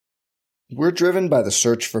We're driven by the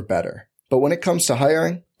search for better. But when it comes to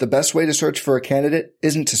hiring, the best way to search for a candidate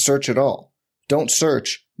isn't to search at all. Don't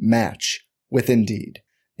search, match with Indeed.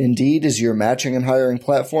 Indeed is your matching and hiring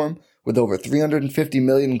platform with over 350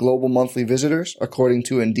 million global monthly visitors, according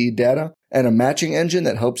to Indeed data, and a matching engine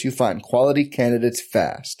that helps you find quality candidates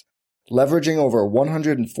fast. Leveraging over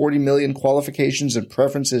 140 million qualifications and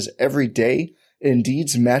preferences every day,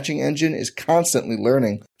 Indeed's matching engine is constantly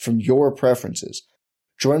learning from your preferences.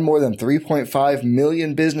 Join more than 3.5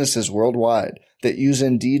 million businesses worldwide that use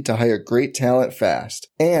Indeed to hire great talent fast.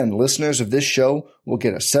 And listeners of this show will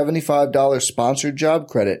get a $75 sponsored job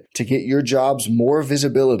credit to get your jobs more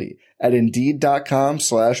visibility at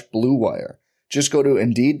Indeed.com/Blue Wire. Just go to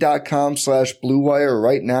Indeed.com/Blue Wire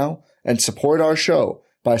right now and support our show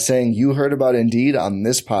by saying you heard about Indeed on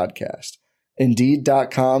this podcast.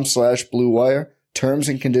 Indeed.com/Blue Wire. Terms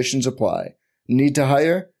and conditions apply. Need to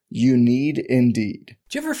hire? You need Indeed.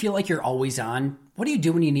 Do you ever feel like you're always on? What do you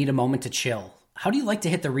do when you need a moment to chill? How do you like to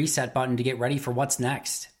hit the reset button to get ready for what's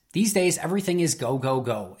next? These days, everything is go, go,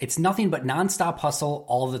 go. It's nothing but nonstop hustle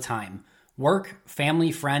all the time. Work,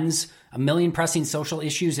 family, friends, a million pressing social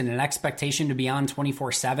issues, and an expectation to be on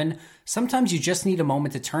 24/7. Sometimes you just need a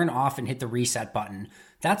moment to turn off and hit the reset button.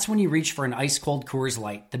 That's when you reach for an ice-cold Coors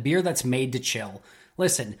Light, the beer that's made to chill.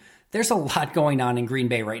 Listen, there's a lot going on in Green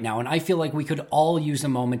Bay right now, and I feel like we could all use a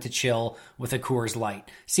moment to chill with a Coors Light.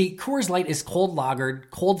 See, Coors Light is cold lagered,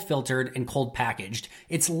 cold filtered, and cold packaged.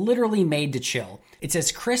 It's literally made to chill. It's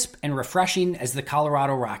as crisp and refreshing as the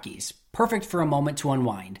Colorado Rockies. Perfect for a moment to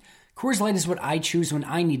unwind. Coors Light is what I choose when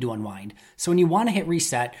I need to unwind. So when you want to hit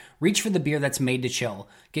reset, reach for the beer that's made to chill.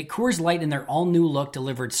 Get Coors Light in their all-new look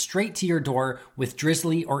delivered straight to your door with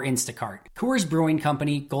Drizzly or Instacart. Coors Brewing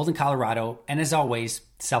Company, Golden, Colorado, and as always,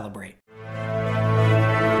 celebrate.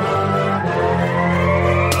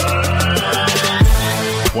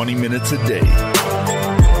 "20 minutes a day,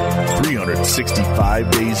 365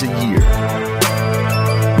 days a year.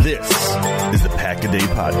 This is the Pack-A-Day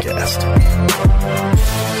Podcast.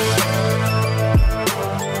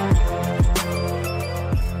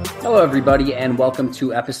 Hello, everybody, and welcome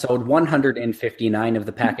to episode 159 of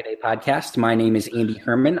the Pack-A-Day Podcast. My name is Andy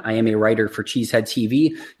Herman. I am a writer for Cheesehead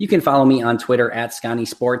TV. You can follow me on Twitter at Scotty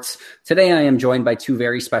Sports. Today, I am joined by two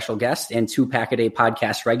very special guests and two Pack-A-Day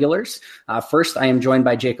Podcast regulars. First, I am joined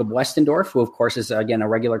by Jacob Westendorf, who, of course, is, again, a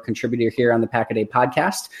regular contributor here on the Pack-A-Day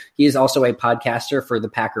Podcast. He is also a podcaster for the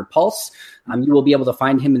Packer Pulse. You will be able to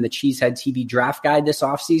find him in the Cheesehead TV Draft Guide this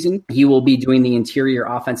offseason. He will be doing the interior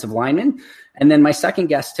offensive lineman. And then my second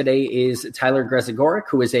guest today is Tyler Grezagoric,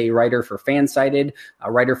 who is a writer for Fansided,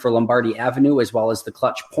 a writer for Lombardi Avenue, as well as The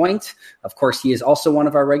Clutch Point. Of course, he is also one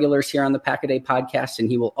of our regulars here on the Pack-A-Day Podcast, and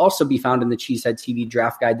he will also be found in the Cheesehead TV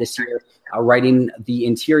Draft Guide this year, writing the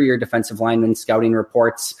interior defensive lineman scouting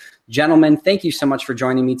reports. Gentlemen, thank you so much for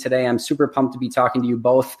joining me today. I'm super pumped to be talking to you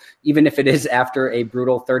both, even if it is after a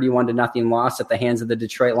brutal 31-0 loss at the hands of the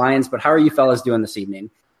Detroit Lions. But how are you fellas doing this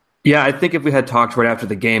evening? Yeah, I think if we had talked right after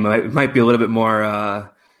the game, it might be a little bit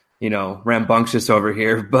more, rambunctious over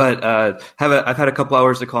here. But I've had a couple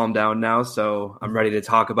hours to calm down now, so I'm ready to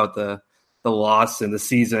talk about the loss and the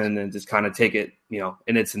season and just kind of take it,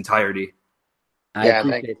 in its entirety. I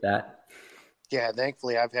appreciate that. Yeah,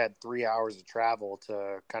 thankfully I've had 3 hours of travel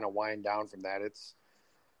to kind of wind down from that. It's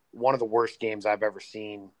one of the worst games I've ever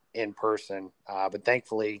seen in person. But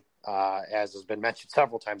thankfully, as has been mentioned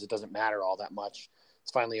several times, it doesn't matter all that much. It's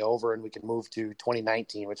finally over and we can move to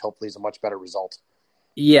 2019, which hopefully is a much better result.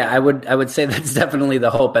 Yeah, I would say that's definitely the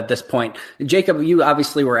hope at this point. Jacob, you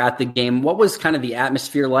obviously were at the game. What was kind of the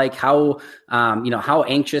atmosphere like? How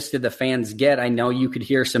anxious did the fans get? I know you could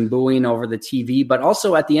hear some booing over the TV, but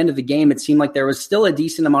also at the end of the game, it seemed like there was still a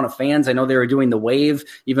decent amount of fans. I know they were doing the wave,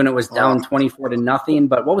 even though it was down 24-0,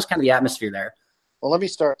 but what was kind of the atmosphere there? Well, let me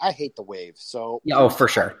start. I hate the wave. So, for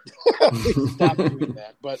sure. Stop doing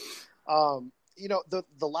that. But,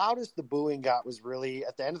 the loudest the booing got was really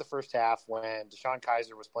at the end of the first half when DeShone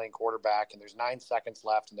Kizer was playing quarterback and there's 9 seconds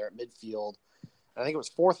left and they're at midfield. And I think it was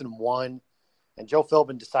 4th and 1, and Joe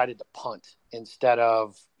Philbin decided to punt instead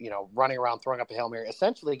of, running around throwing up a Hail Mary,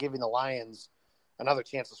 essentially giving the Lions another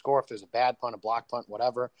chance to score if there's a bad punt, a block punt,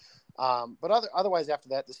 whatever. But otherwise after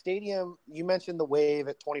that, the stadium, you mentioned the wave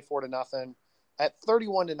at 24-0. At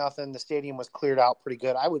 31-0, the stadium was cleared out pretty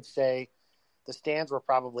good. I would say the stands were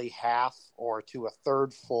probably half or to a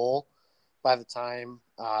third full by the time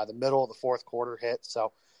the middle of the fourth quarter hit.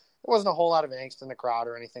 So there wasn't a whole lot of angst in the crowd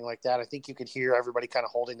or anything like that. I think you could hear everybody kind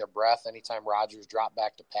of holding their breath anytime Rodgers dropped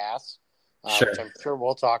back to pass, which I'm sure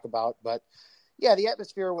we'll talk about. But, yeah, the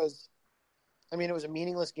atmosphere was – it was a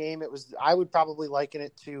meaningless game. I would probably liken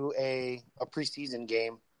it to a preseason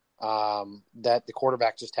game that the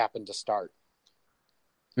quarterback just happened to start.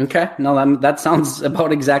 Okay. No, that sounds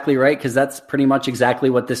about exactly right, because that's pretty much exactly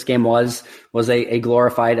what this game was a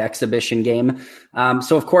glorified exhibition game.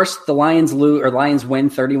 So of course the Lions win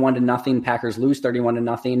 31-0. Packers lose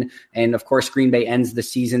 31-0. And of course, Green Bay ends the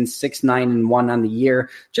season 6-9-1 on the year.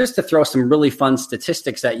 Just to throw some really fun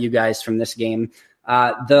statistics at you guys from this game.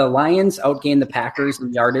 The Lions outgained the Packers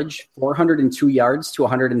in yardage, 402 yards to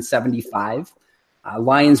 175.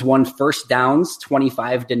 Lions won first downs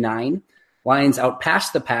 25-9. Lions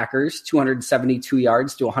outpassed the Packers 272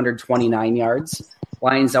 yards to 129 yards.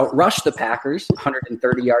 Lions outrushed the Packers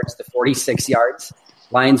 130 yards to 46 yards.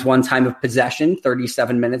 Lions won time of possession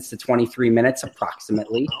 37 minutes to 23 minutes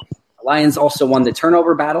approximately. Lions also won the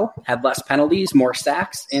turnover battle, had less penalties, more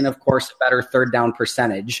sacks, and of course a better third down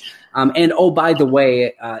percentage. And oh, by the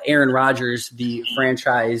way, Aaron Rodgers, the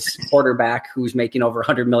franchise quarterback who's making over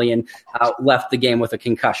 $100 million, left the game with a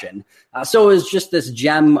concussion. So it was just this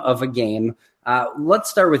gem of a game. Let's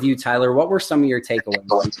start with you, Tyler. What were some of your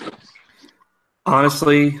takeaways?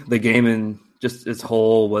 Honestly, the game in just its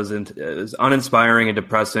whole was uninspiring and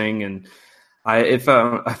depressing, and I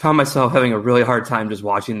found myself having a really hard time just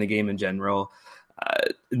watching the game in general.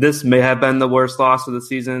 This may have been the worst loss of the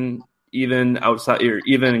season, even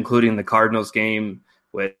including the Cardinals game,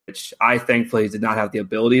 which I thankfully did not have the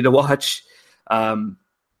ability to watch. It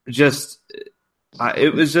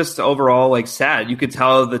was just overall like sad. You could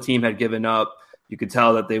tell the team had given up. You could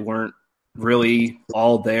tell that they weren't really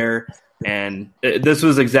all there. And this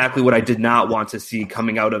was exactly what I did not want to see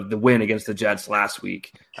coming out of the win against the Jets last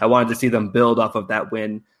week. I wanted to see them build off of that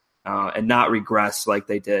win and not regress like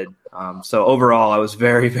they did. So overall, I was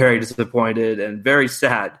very, very disappointed and very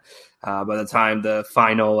sad by the time the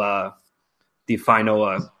final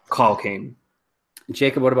call came.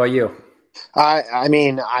 Jacob, what about you? I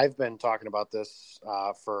mean, I've been talking about this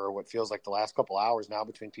for what feels like the last couple hours now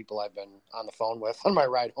between people I've been on the phone with on my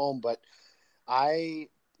ride home. But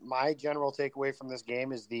my general takeaway from this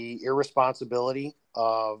game is the irresponsibility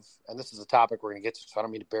of, and this is a topic we're going to get to, so I don't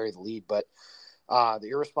mean to bury the lead, but the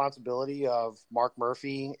irresponsibility of Mark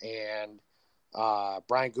Murphy and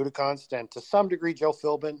Brian Gutekunst, and to some degree Joe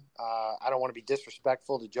Philbin. I don't want to be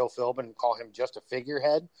disrespectful to Joe Philbin and call him just a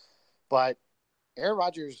figurehead, but Aaron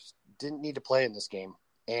Rodgers didn't need to play in this game,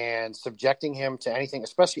 and subjecting him to anything,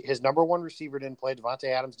 especially his number one receiver didn't play. Devontae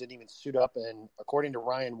Adams didn't even suit up, and according to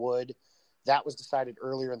Ryan Wood, that was decided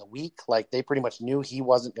earlier in the week. Like, they pretty much knew he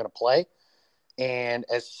wasn't going to play. And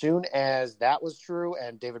as soon as that was true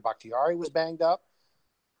and David Bakhtiari was banged up,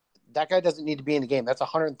 that guy doesn't need to be in the game. That's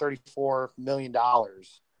 $134 million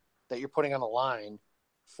that you're putting on the line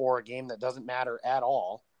for a game that doesn't matter at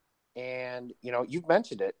all. And, you know, you've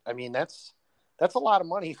mentioned it. I mean, that's a lot of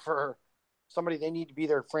money for somebody. They need to be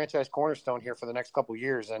their franchise cornerstone here for the next couple of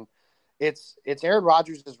years. And it's Aaron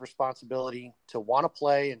Rodgers' responsibility to want to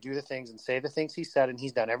play and do the things and say the things he said, and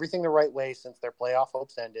he's done everything the right way since their playoff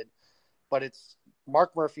hopes ended. But it's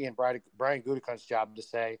Mark Murphy and Brian Gutekunst's job to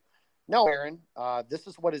say, no, Aaron, this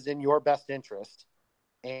is what is in your best interest,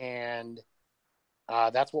 and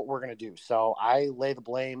that's what we're going to do. So I lay the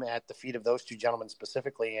blame at the feet of those two gentlemen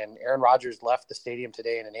specifically, and Aaron Rodgers left the stadium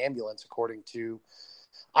today in an ambulance, according to –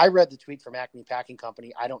 I read the tweet from Acme Packing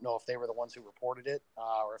Company. I don't know if they were the ones who reported it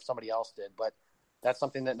or if somebody else did, but that's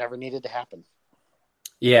something that never needed to happen.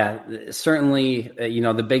 Yeah, certainly,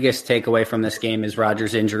 the biggest takeaway from this game is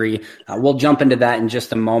Rodgers' injury. We'll jump into that in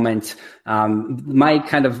just a moment. My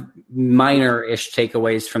kind of minor-ish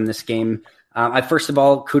takeaways from this game, first of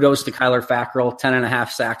all, kudos to Kyler Fackrell, 10.5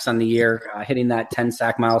 sacks on the year, hitting that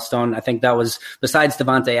 10-sack milestone. I think that was, besides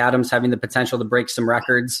Devontae Adams having the potential to break some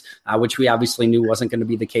records, which we obviously knew wasn't going to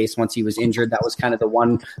be the case once he was injured. That was kind of the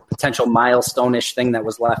one potential milestone-ish thing that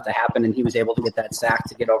was left to happen, and he was able to get that sack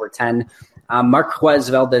to get over 10. Marquez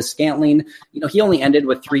Valdes-Scantling, he only ended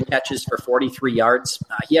with 3 catches for 43 yards.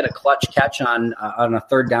 He had a clutch catch on a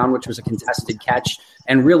third down, which was a contested catch,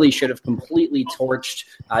 and really should have completely torched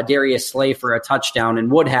Darius Slay for a touchdown,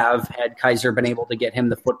 and would have had Kaiser been able to get him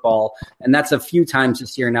the football. And that's a few times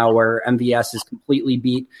this year now where MVS has completely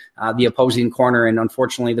beat the opposing corner, and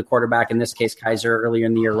unfortunately the quarterback, in this case Kaiser, earlier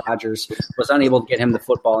in the year, Rodgers, was unable to get him the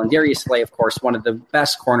football. And Darius Slay, of course, one of the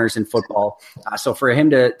best corners in football. So for him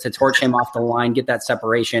to torch him off the line, get that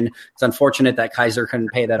separation, it's unfortunate that Kaiser couldn't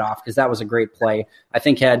pay that off, because that was a great play. I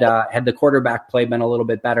think had the quarterback play been a little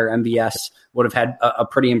bit better, MVS would have had a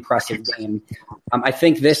pretty impressive game. I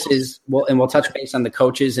think this is, and we'll touch base on the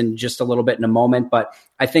coaches in just a little bit in a moment, but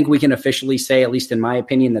I think we can officially say, at least in my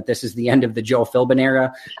opinion, that this is the end of the Joe Philbin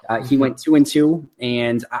era. He went 2-2,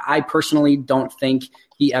 and I personally don't think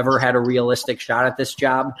he ever had a realistic shot at this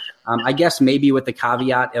job. I guess maybe with the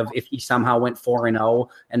caveat of if he somehow went 4-0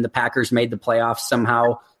 and the Packers made the playoffs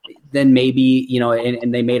somehow, then maybe,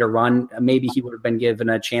 and they made a run, maybe he would have been given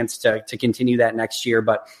a chance to continue that next year.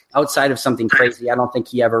 But outside of something crazy, I don't think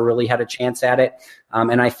he ever really had a chance at it.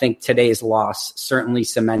 And I think today's loss certainly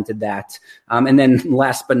cemented that. And then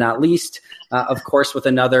last but not least, of course, with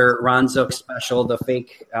another Ron Zook special, the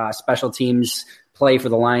fake special teams play for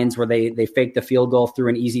the Lions where they faked the field goal through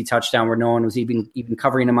an easy touchdown where no one was even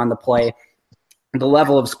covering him on the play. The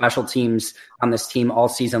level of special teams on this team all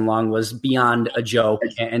season long was beyond a joke,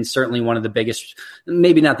 and certainly one of the biggest,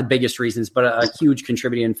 maybe not the biggest reasons, but a huge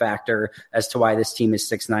contributing factor as to why this team is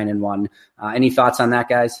 6-9-1. Any thoughts on that,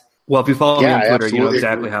 guys? Well, if you follow me on Twitter, absolutely. you know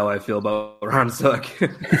exactly how I feel about Ron Zook.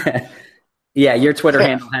 Yeah, your Twitter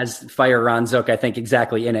handle has Fire Ron Zook, I think,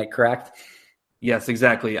 exactly in it, correct? Yes,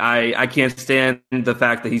 exactly. I can't stand the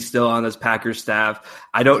fact that he's still on this Packers staff.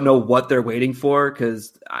 I don't know what they're waiting for,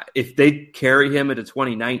 because if they carry him into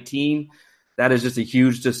 2019, that is just a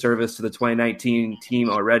huge disservice to the 2019 team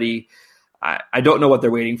already. I don't know what they're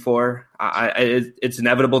waiting for. It's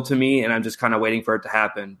inevitable to me, and I'm just kind of waiting for it to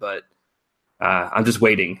happen. But I'm just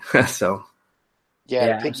waiting. So,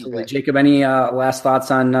 yeah, absolutely. Jacob, any last thoughts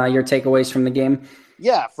on your takeaways from the game?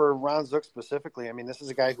 Yeah, for Ron Zook specifically, I mean, this is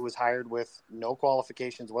a guy who was hired with no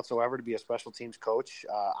qualifications whatsoever to be a special teams coach.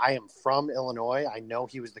 I am from Illinois. I know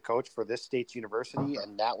he was the coach for this state's university,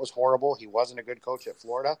 and that was horrible. He wasn't a good coach at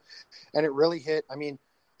Florida. And it really hit, I mean,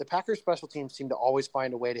 the Packers special teams seem to always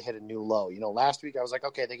find a way to hit a new low. Last week I was like,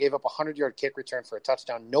 okay, they gave up a 100-yard kick return for a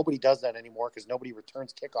touchdown. Nobody does that anymore because nobody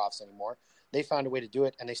returns kickoffs anymore. They found a way to do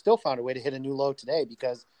it, and they still found a way to hit a new low today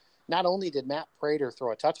because not only did Matt Prater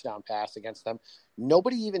throw a touchdown pass against them,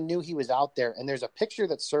 nobody even knew he was out there. And there's a picture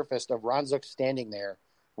that surfaced of Ron Zook standing there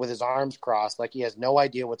with his arms crossed, like he has no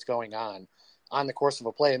idea what's going on the course of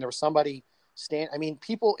a play. And there was somebody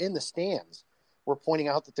people in the stands were pointing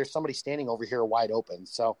out that there's somebody standing over here wide open.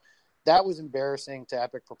 So that was embarrassing to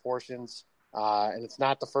epic proportions. And it's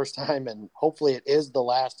not the first time, and hopefully it is the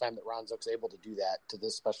last time that Ron Zook's able to do that to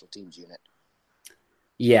this special teams unit.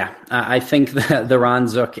 Yeah, I think the Ron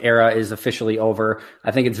Zook era is officially over.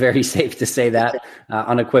 I think it's very safe to say that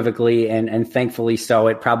unequivocally, and thankfully so.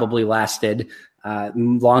 It probably lasted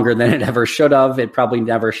longer than it ever should have. It probably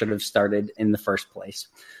never should have started in the first place.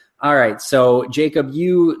 All right, so Jacob,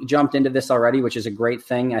 you jumped into this already, which is a great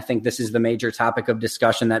thing. I think this is the major topic of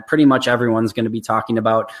discussion that pretty much everyone's going to be talking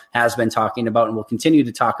about, has been talking about, and will continue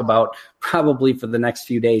to talk about probably for the next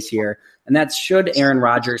few days here. And that's should Aaron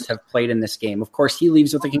Rodgers have played in this game. Of course, he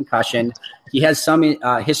leaves with a concussion. He has some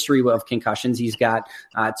history of concussions. He's got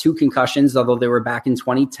 2 concussions, although they were back in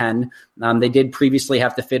 2010. They did previously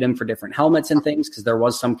have to fit him for different helmets and things because there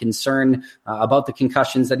was some concern about the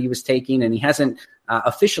concussions that he was taking, and he hasn't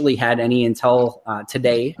officially had any until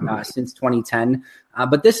today, since 2010.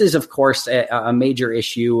 But this is, of course, a major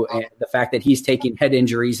issue, the fact that he's taking head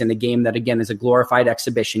injuries in a game that, again, is a glorified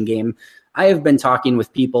exhibition game. I have been talking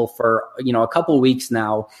with people for, a couple weeks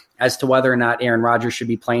now as to whether or not Aaron Rodgers should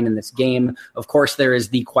be playing in this game. Of course, there is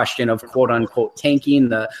the question of quote unquote tanking.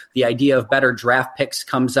 The idea of better draft picks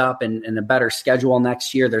comes up and a better schedule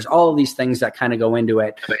next year. There's all of these things that kind of go into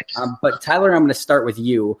it. But Tyler, I'm going to start with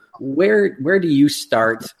you. Where do you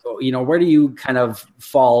start? Where do you kind of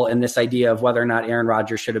fall in this idea of whether or not Aaron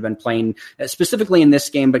Rodgers should have been playing specifically in this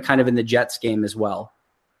game, but kind of in the Jets game as well?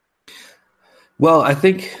 Well, I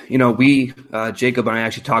think, we, Jacob and I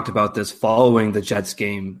actually talked about this following the Jets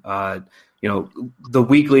game. The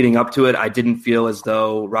week leading up to it, I didn't feel as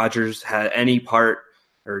though Rodgers had any part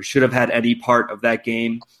or should have had any part of that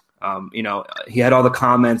game. He had all the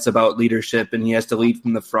comments about leadership and he has to lead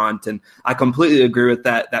from the front. And I completely agree with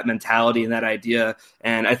that mentality and that idea.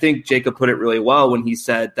 And I think Jacob put it really well when he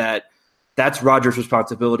said that that's Rodgers'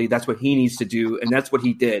 responsibility. That's what he needs to do. And that's what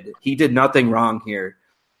he did. He did nothing wrong here.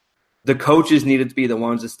 The coaches needed to be the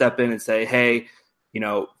ones to step in and say, hey,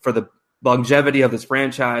 for the longevity of this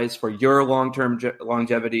franchise, for your long-term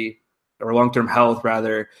longevity or long-term health,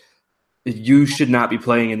 rather, you should not be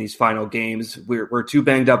playing in these final games. We're too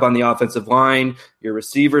banged up on the offensive line. Your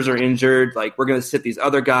receivers are injured. Like, we're going to sit these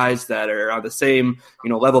other guys that are on the same,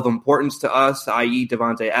 level of importance to us, i.e.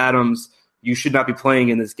 Devontae Adams. You should not be playing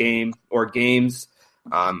in this game or games.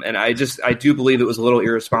 And I do believe it was a little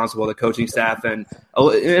irresponsible, the coaching staff, and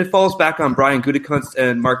it falls back on Brian Gutekunst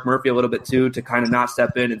and Mark Murphy a little bit too, to kind of not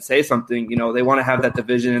step in and say something. They want to have that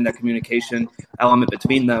division and that communication element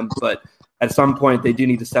between them, but at some point they do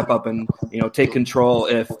need to step up and, take control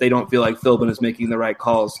if they don't feel like Philbin is making the right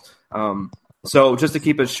calls. So just to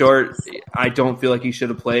keep it short, I don't feel like he should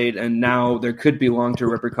have played, and now there could be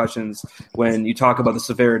long-term repercussions when you talk about the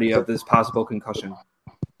severity of this possible concussion.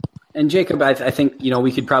 And Jacob, I think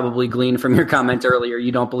we could probably glean from your comment earlier.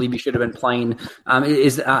 You don't believe he should have been playing.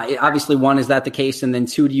 Obviously one, is that the case? And then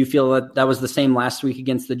two, do you feel that was the same last week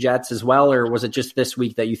against the Jets as well, or was it just this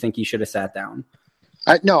week that you think he should have sat down?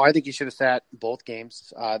 No, I think he should have sat both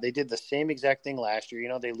games. They did the same exact thing last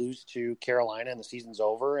year. They lose to Carolina and the season's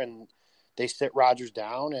over, and they sit Rodgers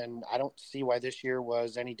down. And I don't see why this year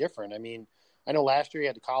was any different. I mean, I know last year he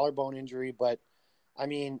had the collarbone injury, but I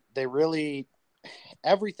mean, they really.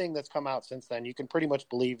 Everything that's come out since then, you can pretty much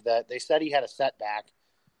believe that they said he had a setback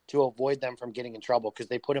to avoid them from getting in trouble because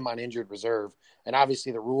they put him on injured reserve. And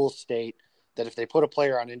obviously the rules state that if they put a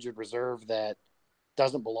player on injured reserve that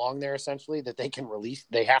doesn't belong there, essentially, that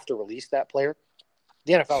they have to release that player.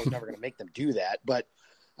 The NFL was never going to make them do that. But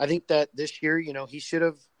I think that this year, he should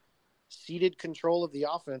have ceded control of the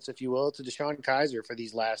offense, if you will, to DeShone Kizer for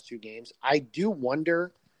these last two games. I do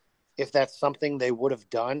wonder if that's something they would have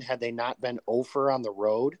done had they not been 0-for on the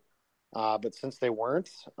road. But since they weren't,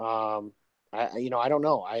 I don't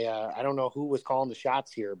know. I don't know who was calling the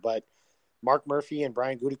shots here, but Mark Murphy and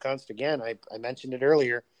Brian Gutekunst, again, I mentioned it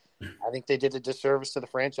earlier. I think they did a disservice to the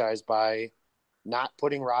franchise by not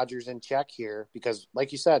putting Rodgers in check here because,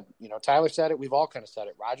 like you said, Tyler said it. We've all kind of said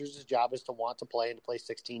it. Rodgers' job is to want to play and to play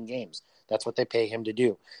 16 games. That's what they pay him to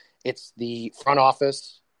do. It's the front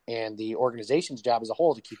office and the organization's job as a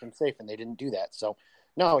whole to keep him safe, and they didn't do that. So,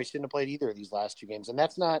 no, he shouldn't have played either of these last two games. And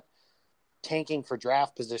that's not tanking for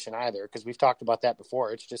draft position either, because we've talked about that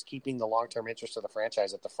before. It's just keeping the long-term interest of the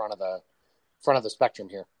franchise at the front of the spectrum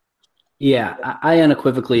here. Yeah, I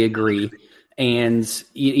unequivocally agree. And,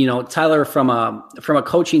 Tyler, from a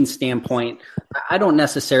coaching standpoint, I don't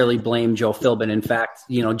necessarily blame Joe Philbin. In fact,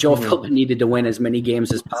 Joe Philbin needed to win as many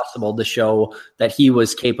games as possible to show that he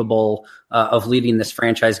was capable of leading this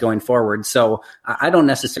franchise going forward. So I don't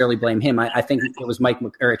necessarily blame him. I think it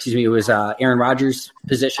was Aaron Rodgers'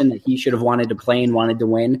 position that he should have wanted to play and wanted to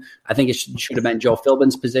win. I think it should have been Joe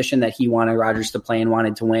Philbin's position that he wanted Rodgers to play and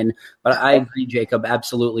wanted to win. But I agree, Jacob,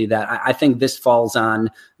 absolutely that I think this falls on,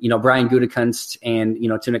 Brian Gutekunst and,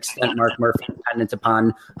 to an extent, Mark Murphy, dependent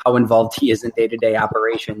upon how involved he is in day-to-day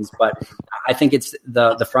operations. But I think it's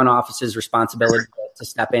the front office's responsibility to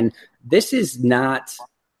step in. This is not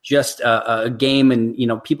just a game, and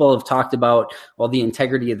people have talked about the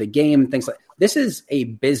integrity of the game, things like this is a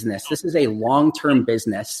business. This is a long-term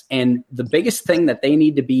business, and the biggest thing that they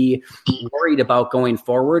need to be worried about going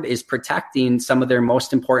forward is protecting some of their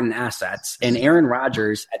most important assets. And Aaron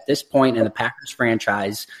Rodgers, at this point in the Packers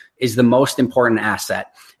franchise, is the most important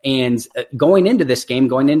asset. And going into this game,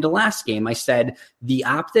 going into last game, I said the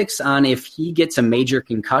optics on if he gets a major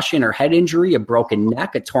concussion or head injury, a broken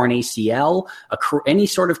neck, a torn ACL, any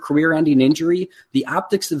sort of career-ending injury, the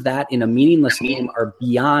optics of that in a meaningless game are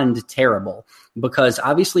beyond terrible. Because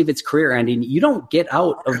obviously if it's career-ending, you don't get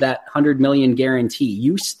out of that $100 million guarantee.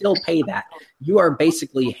 You still pay that. You are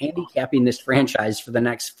basically handicapping this franchise for the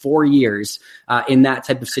next 4 years in that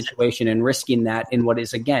type of situation and risking that in what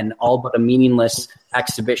is, again, all but a meaningless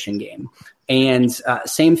exhibition game. And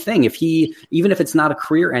same thing, even if it's not a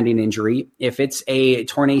career-ending injury, if it's a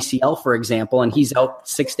torn ACL, for example, and he's out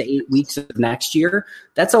 6 to 8 weeks of next year,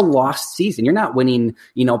 that's a lost season. You're not winning,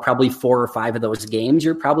 probably 4 or 5 of those games.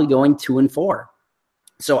 You're probably going 2-4.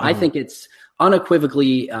 So I think it's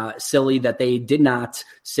unequivocally silly that they did not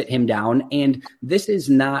sit him down. And this is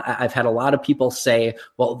not, I've had a lot of people say,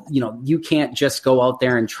 well, you can't just go out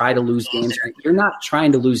there and try to lose games. You're not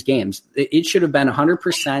trying to lose games. It should have been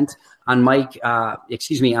 100% on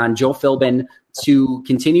on Joe Philbin to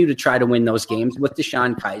continue to try to win those games with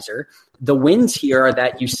DeShone Kizer. The wins here are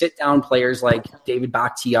that you sit down players like David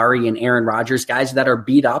Bakhtiari and Aaron Rodgers, guys that are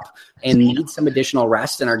beat up and need some additional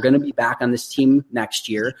rest and are going to be back on this team next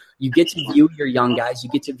year. You get to view your young guys. You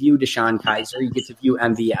get to view DeShone Kizer. You get to view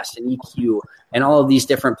MVS and EQ and all of these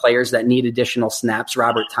different players that need additional snaps,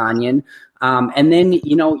 Robert Tonyan. And then,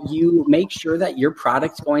 you make sure that your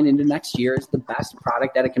product going into next year is the best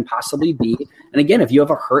product that it can possibly be. And again, if you have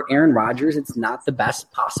a hurt Aaron Rodgers, it's not the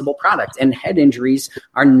best possible product. And head injuries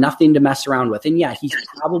are nothing to mess around with. And yeah, he's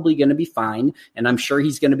probably going to be fine. And I'm sure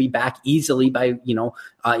he's going to be back easily by,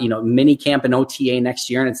 mini camp and OTA next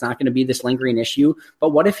year. And it's not going to be this lingering issue. But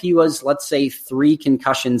what if he was, let's say, 3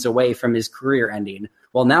 concussions away from his career ending?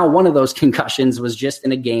 Well, now one of those concussions was just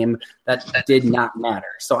in a game that did not matter.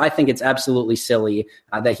 So I think it's absolutely silly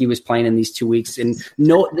that he was playing in these 2 weeks. And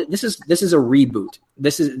no, this is a reboot.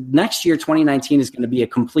 this is next year, 2019 is going to be a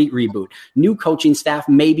complete reboot. New coaching staff,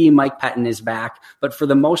 maybe Mike Pettin is back, but for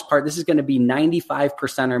the most part, this is going to be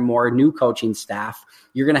 95% or more new coaching staff.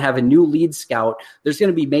 You're going to have a new lead scout. There's going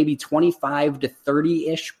to be maybe 25 to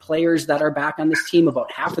 30-ish players that are back on this team.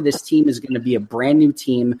 About half of this team is going to be a brand new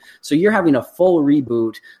team. So you're having a full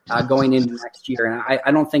reboot going into next year. And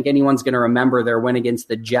I don't think anyone's going to remember their win against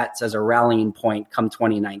the Jets as a rallying point come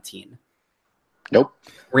 2019. Nope.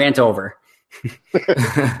 Rant over.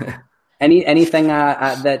 Anything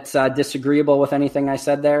that's disagreeable with anything I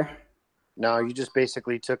said there? No, you just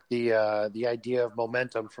basically took the idea of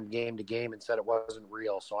momentum from game to game and said it wasn't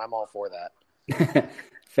real. So I'm all for that.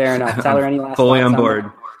 Fair enough. Tyler, any last fully thoughts on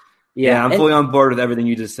board? Yeah, I'm fully on board with everything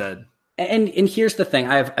you just said. And here's the thing: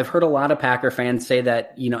 I've heard a lot of Packer fans say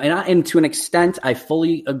that, and to an extent, I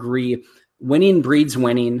fully agree. Winning breeds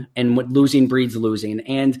winning, and losing breeds losing.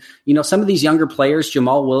 And, some of these younger players,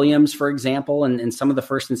 Jamal Williams, for example, and some of the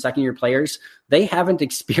first and second year players, they haven't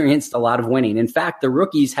experienced a lot of winning. In fact, the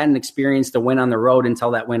rookies hadn't experienced a win on the road until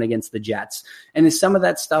that win against the Jets. And some of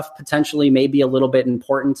that stuff potentially may be a little bit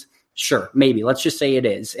important. Sure, maybe. Let's just say it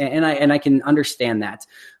is. And I can understand that.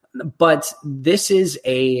 But this is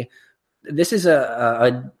a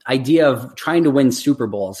idea of trying to win Super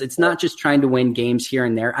Bowls. It's not just trying to win games here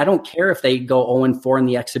and there. I don't care if they go 0-4 in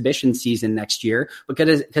the exhibition season next year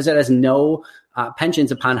because it has no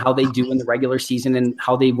pensions upon how they do in the regular season and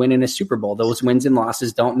how they win in a Super Bowl. Those wins and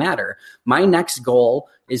losses don't matter. My next goal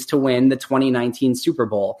is to win the 2019 Super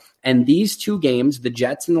Bowl. And these two games, the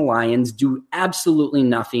Jets and the Lions, do absolutely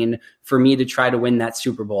nothing for me to try to win that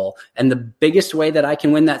Super Bowl. And the biggest way that I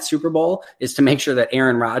can win that Super Bowl is to make sure that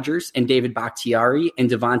Aaron Rodgers and David Bakhtiari and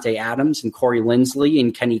Davante Adams and Corey Linsley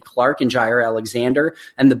and Kenny Clark and Jair Alexander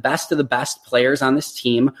and the best of the best players on this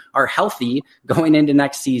team are healthy going into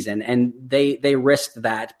next season. And they risked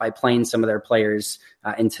that by playing some of their players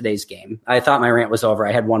in today's game. I thought my rant was over.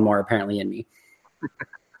 I had one more apparently in me.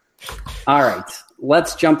 All right,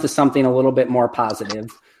 let's jump to something a little bit more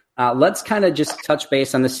positive. Let's kind of just touch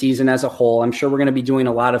base on the season as a whole. I'm sure we're going to be doing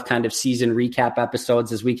a lot of kind of season recap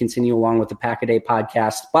episodes as we continue along with the Pack-A-Day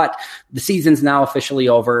podcast, but the season's now officially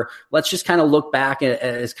over. Let's just kind of look back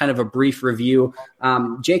as kind of a brief review.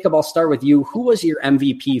 Jacob, I'll start with you. Who was your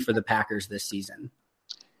MVP for the Packers this season?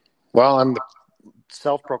 Well, I'm the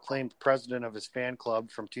self-proclaimed president of his fan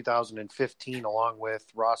club from 2015, along with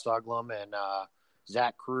Ross Uglum and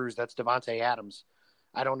Zach Cruz. That's Davante Adams.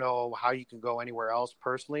 I don't know how you can go anywhere else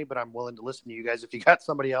personally, but I'm willing to listen to you guys if you got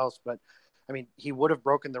somebody else. But, I mean, he would have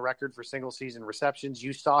broken the record for single-season receptions.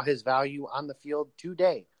 You saw his value on the field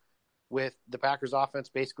today with the Packers offense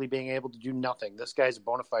basically being able to do nothing. This guy's a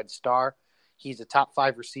bona fide star. He's a top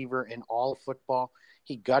 5 receiver in all of football.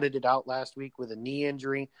 He gutted it out last week with a knee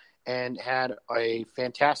injury and had a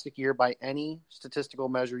fantastic year by any statistical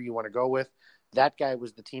measure you want to go with. That guy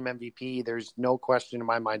was the team MVP. There's no question in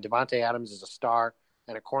my mind. Davante Adams is a star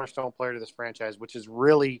and a cornerstone player to this franchise, which is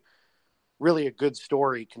really, really a good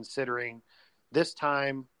story considering this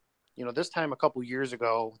time a couple years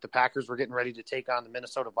ago, the Packers were getting ready to take on the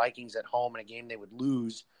Minnesota Vikings at home in a game they would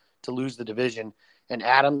lose to lose the division. And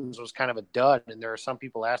Adams was kind of a dud. And there are some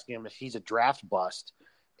people asking him if he's a draft bust.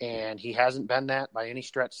 And he hasn't been that by any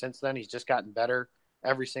stretch since then. He's just gotten better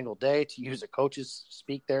every single day, to use a coach's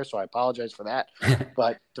speak there. So I apologize for that.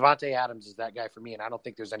 But Davante Adams is that guy for me. And I don't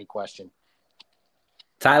think there's any question.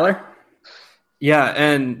 Tyler? Yeah,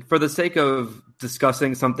 and for the sake of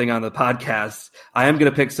discussing something on the podcast, I am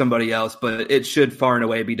going to pick somebody else, but it should far and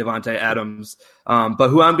away be Davante Adams. But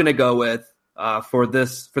who I'm going to go with for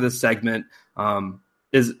this segment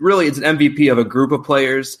is really it's an MVP of a group of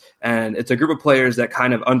players, and it's a group of players that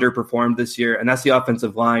kind of underperformed this year, and that's the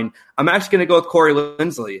offensive line. I'm actually going to go with Corey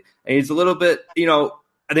Linsley, and he's a little bit,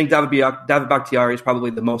 I think David Bakhtiari is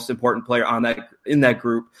probably the most important player in that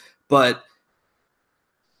group, but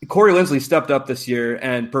Corey Linsley stepped up this year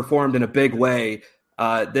and performed in a big way.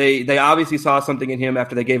 They obviously saw something in him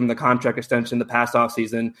after they gave him the contract extension the past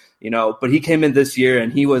offseason, but he came in this year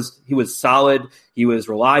and he was solid, he was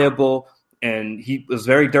reliable, and he was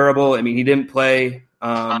very durable. I mean, he didn't play.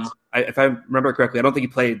 If I remember correctly, I don't think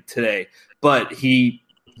he played today, but he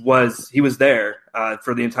was there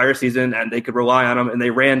for the entire season, and they could rely on him. And they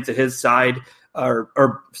ran to his side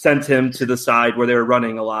or sent him to the side where they were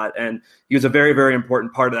running a lot. And he was a very, very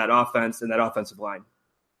important part of that offense and that offensive line.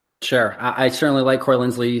 Sure. I certainly like Corey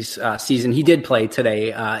Linsley's season. He did play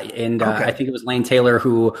today, and okay. I think it was Lane Taylor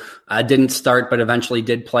who didn't start but eventually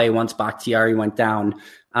did play once Bakhtiari went down.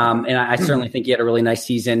 And I certainly think he had a really nice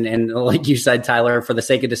season. And like you said, Tyler, for the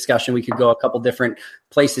sake of discussion, we could go a couple different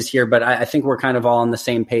places here, but I think we're kind of all on the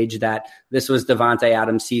same page that this was Davante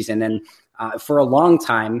Adams' season. And For a long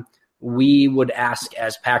time, we would ask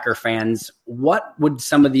as Packer fans, what would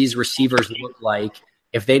some of these receivers look like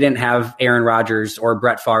if they didn't have Aaron Rodgers or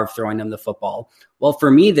Brett Favre throwing them the football? Well, for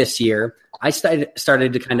me this year, I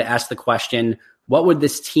started to kind of ask the question, what would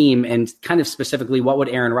this team, and kind of specifically, what would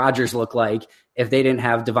Aaron Rodgers look like if they didn't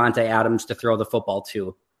have Davante Adams to throw the football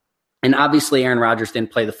to? And obviously, Aaron Rodgers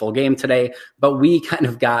didn't play the full game today, but we kind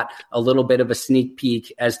of got a little bit of a sneak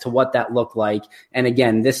peek as to what that looked like. And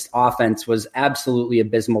again, this offense was absolutely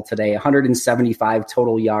abysmal today. 175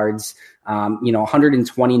 total yards,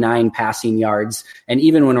 129 passing yards. And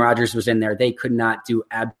even when Rodgers was in there, they could not do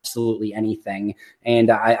absolutely anything. And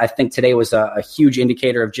I think today was a huge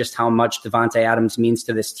indicator of just how much Davante Adams means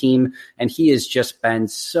to this team. And he has just been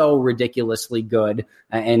so ridiculously good,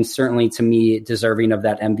 and certainly to me deserving of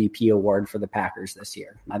that MVP award for the Packers this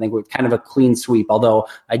year. I think we're kind of a clean sweep, although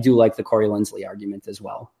I do like the Corey Linsley argument as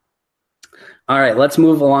well. All right, let's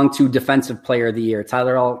move along to Defensive Player of the Year.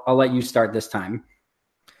 Tyler, I'll let you start this time.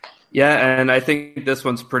 Yeah, and I think this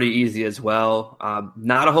one's pretty easy as well.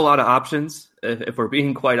 Not a whole lot of options, if we're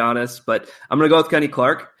being quite honest, but I'm going to go with Kenny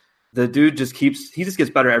Clark. The dude just gets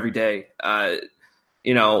better every day. I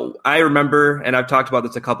remember, and I've talked about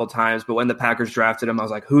this a couple times, but when the Packers drafted him, I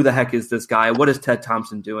was like, who the heck is this guy? What is Ted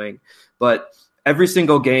Thompson doing? But every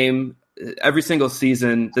single game, every single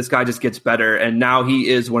season, this guy just gets better, and now he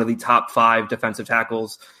is one of the top 5 defensive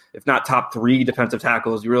tackles, if not top 3 defensive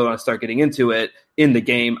tackles. You really want to start getting into it in the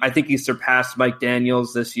game. I think he surpassed Mike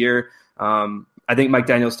Daniels this year. I think Mike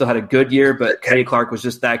Daniels still had a good year, but Kenny Clark was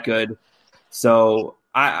just that good. So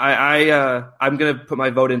I'm going to put my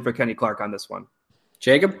vote in for Kenny Clark on this one.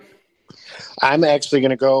 Jacob? I'm actually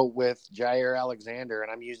going to go with Jair Alexander,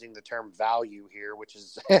 and I'm using the term value here, which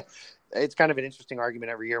is it's kind of an interesting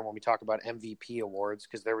argument every year when we talk about MVP awards,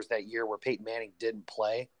 because there was that year where Peyton Manning didn't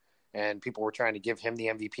play, and people were trying to give him the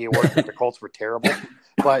MVP award because the Colts were terrible.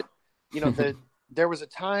 But, there was a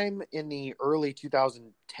time in the early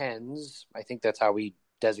 2010s, I think that's how we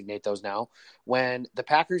designate those now, when the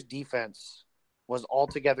Packers defense was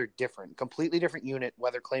altogether different, completely different unit,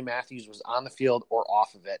 whether Clay Matthews was on the field or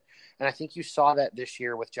off of it. And I think you saw that this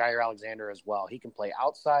year with Jair Alexander as well. He can play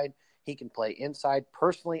outside. He can play inside.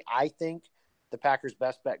 Personally, I think the Packers'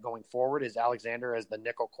 best bet going forward is Alexander as the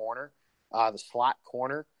nickel corner, the slot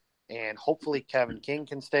corner. And hopefully Kevin King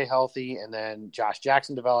can stay healthy, and then Josh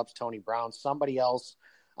Jackson develops, Tony Brown, somebody else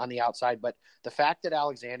on the outside. But the fact that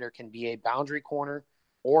Alexander can be a boundary corner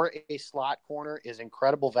or a slot corner is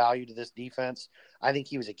incredible value to this defense. I think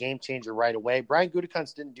he was a game changer right away. Brian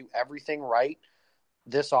Gutekunst didn't do everything right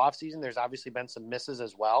this offseason. There's obviously been some misses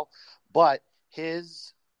as well. But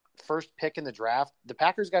his first pick in the draft, the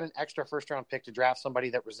Packers got an extra first-round pick to draft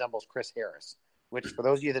somebody that resembles Chris Harris, which for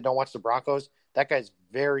those of you that don't watch the Broncos, that guy's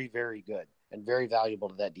very, very good and very valuable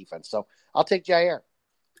to that defense. So I'll take Jair.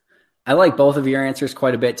 I like both of your answers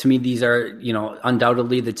quite a bit. To me, these are,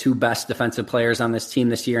 undoubtedly the 2 best defensive players on this team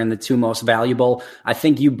this year and the 2 most valuable. I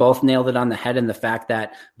think you both nailed it on the head in the fact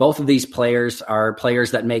that both of these players are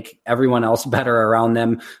players that make everyone else better around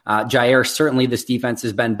them. Jair, certainly this defense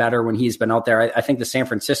has been better when he's been out there. I think the San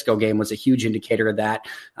Francisco game was a huge indicator of that,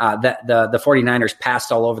 that the 49ers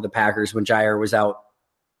passed all over the Packers when Jair was out.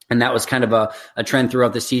 And that was kind of a trend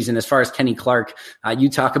throughout the season. As far as Kenny Clark, you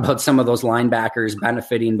talk about some of those linebackers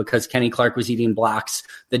benefiting because Kenny Clark was eating blocks.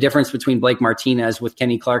 The difference between Blake Martinez with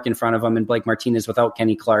Kenny Clark in front of him and Blake Martinez without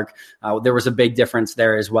Kenny Clark, there was a big difference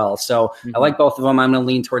there as well. So I like both of them. I'm going to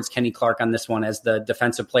lean towards Kenny Clark on this one as the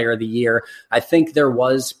Defensive Player of the Year. I think there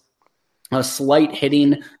was a slight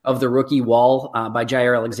hitting of the rookie wall by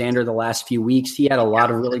Jair Alexander the last few weeks. He had a lot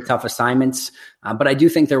of really tough assignments, but I do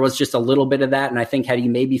think there was just a little bit of that. And I think had he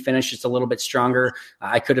maybe finished just a little bit stronger,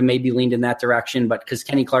 I could have maybe leaned in that direction. But because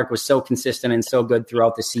Kenny Clark was so consistent and so good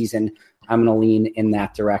throughout the season, I'm going to lean in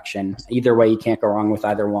that direction. Either way, you can't go wrong with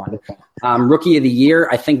either one. Rookie of the Year,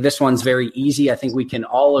 I think this one's very easy. I think we can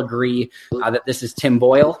all agree that this is Tim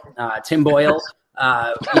Boyle. Tim Boyle.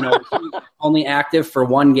 Only active for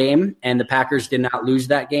 1 game, and the Packers did not lose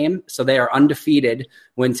that game. So they are undefeated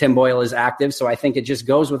when Tim Boyle is active. So I think it just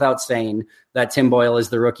goes without saying that Tim Boyle is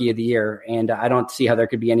the Rookie of the Year. And I don't see how there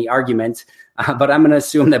could be any argument. But I'm going to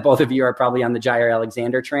assume that both of you are probably on the Jair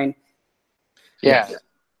Alexander train. Yeah,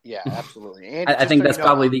 absolutely. And I think that's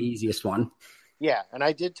probably the easiest one. Yeah, and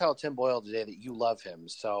I did tell Tim Boyle today that you love him.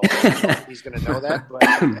 So I don't know if he's going to know that.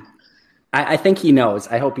 But I think he knows.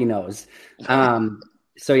 I hope he knows.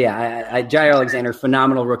 Jair Alexander,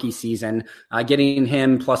 phenomenal rookie season. Getting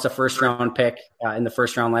him plus a first-round pick in the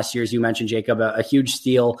first round last year, as you mentioned, Jacob, a huge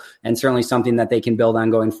steal and certainly something that they can build on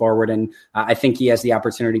going forward. And I think he has the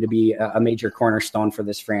opportunity to be a major cornerstone for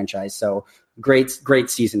this franchise. So great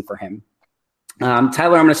season for him.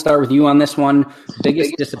 Tyler, I'm going to start with you on this one.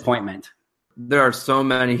 Biggest disappointment. There are so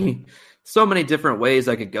many different ways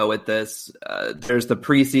I could go with this. There's the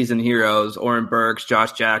preseason heroes, Oren Burks,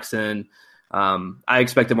 Josh Jackson. I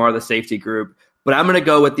expected more of the safety group, but I'm going to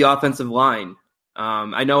go with the offensive line.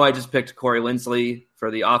 I know I just picked Corey Linsley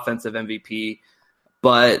for the offensive MVP,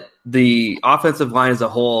 but the offensive line as a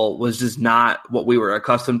whole was just not what we were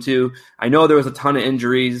accustomed to. I know there was a ton of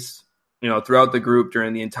injuries, throughout the group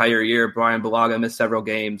during the entire year. Brian Bulaga missed several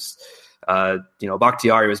games.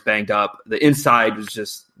 Bakhtiari was banged up. The inside was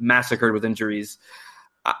just massacred with injuries.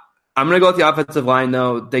 I'm going to go with the offensive line,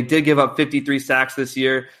 though. They did give up 53 sacks this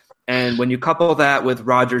year. And when you couple that with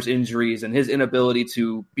Rodgers' injuries and his inability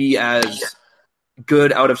to be as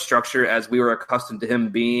good out of structure as we were accustomed to him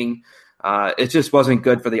being, it just wasn't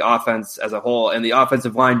good for the offense as a whole. And the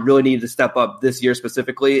offensive line really needed to step up this year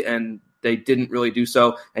specifically, and they didn't really do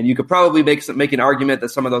so. And you could probably make an argument that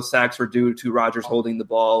some of those sacks were due to Rodgers holding the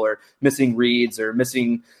ball or missing reads or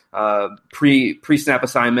missing pre-snap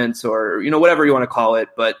assignments or, whatever you want to call it.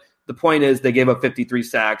 But the point is they gave up 53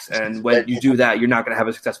 sacks, and when you do that, you're not going to have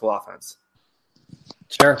a successful offense.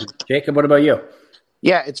 Sure. Jacob, what about you?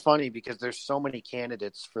 Yeah, it's funny because there's so many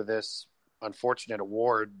candidates for this unfortunate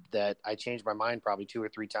award that I changed my mind probably 2 or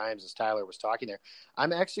 3 times as Tyler was talking there.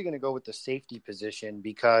 I'm actually going to go with the safety position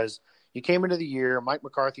because you came into the year, Mike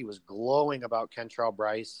McCarthy was glowing about Kentrell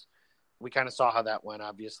Brice. We kind of saw how that went,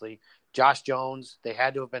 obviously. Josh Jones, they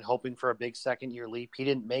had to have been hoping for a big second-year leap. He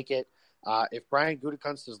didn't make it. If Brian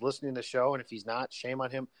Gutekunst is listening to the show, and if he's not, shame on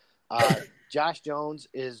him. Josh Jones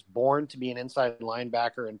is born to be an inside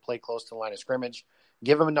linebacker and play close to the line of scrimmage.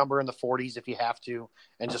 Give him a number in the 40s if you have to,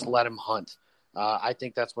 and just let him hunt. I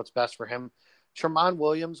think that's what's best for him. Tramon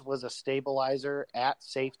Williams was a stabilizer at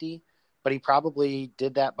safety, but he probably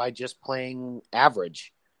did that by just playing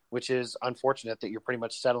average, which is unfortunate that you're pretty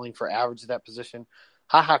much settling for average at that position.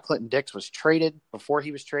 Clinton Dix was traded. Before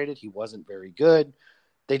he was traded, he wasn't very good.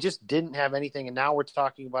 They just didn't have anything, and now we're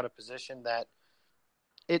talking about a position that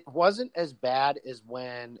it wasn't as bad as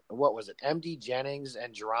when, MD Jennings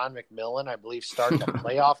and Jerron McMillan, I believe, started a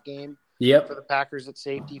playoff game for the Packers at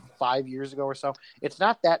safety 5 years ago or so. It's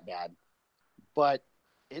not that bad, but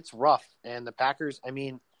it's rough. And the Packers,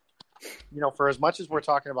 for as much as we're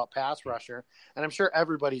talking about pass rusher, and I'm sure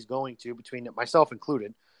everybody's going to, between myself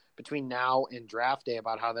included, between now and draft day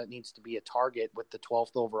about how that needs to be a target with the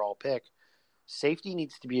 12th overall pick, safety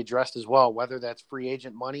needs to be addressed as well, whether that's free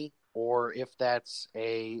agent money or if that's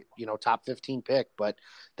a, top 15 pick. But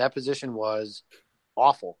that position was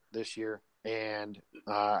awful this year. And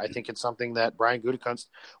I think it's something that Brian Gutekunst,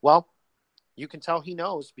 you can tell he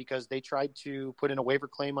knows because they tried to put in a waiver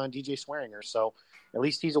claim on DJ Swearinger. So at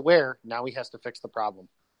least he's aware. Now he has to fix the problem.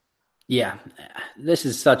 Yeah, this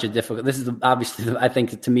is obviously, I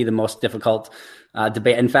think, to me, the most difficult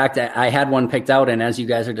debate. In fact, I had one picked out, and as you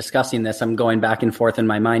guys are discussing this, I'm going back and forth in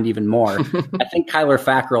my mind even more. I think Kyler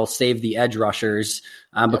Fackrell saved the edge rushers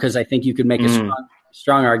because I think you could make a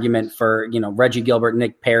strong argument for, Reggie Gilbert,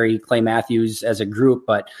 Nick Perry, Clay Matthews as a group.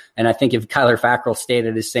 And I think if Kyler Fackrell stayed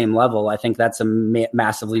at his same level, I think that's a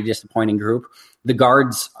massively disappointing group. The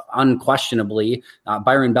guards, unquestionably,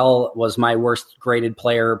 Byron Bell was my worst graded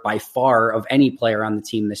player by far of any player on the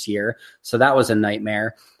team this year. So that was a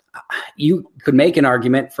nightmare. You could make an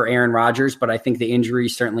argument for Aaron Rodgers, but I think the injury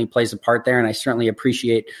certainly plays a part there. And I certainly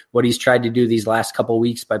appreciate what he's tried to do these last couple of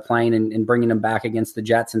weeks by playing and bringing him back against the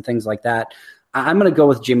Jets and things like that. I'm going to go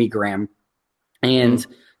with Jimmy Graham. And,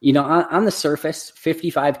 on the surface,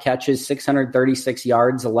 55 catches, 636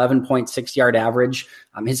 yards, 11.6 yard average.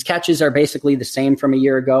 His catches are basically the same from a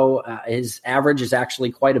year ago. His average is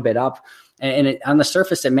actually quite a bit up. And on the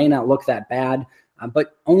surface, it may not look that bad,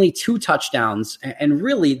 but only 2 touchdowns. And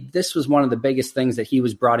really, this was one of the biggest things that he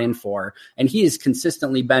was brought in for. And he has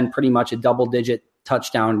consistently been pretty much a double-digit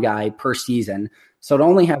touchdown guy per season. So to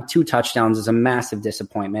only have 2 touchdowns is a massive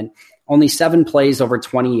disappointment. Only 7 plays over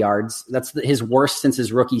 20 yards. That's his worst since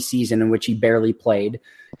his rookie season, in which he barely played.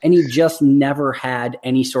 And he just never had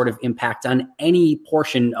any sort of impact on any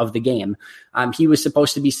portion of the game. He was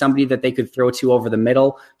supposed to be somebody that they could throw to over the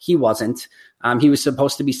middle. He wasn't. He was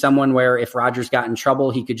supposed to be someone where if Rodgers got in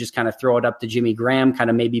trouble, he could just kind of throw it up to Jimmy Graham, kind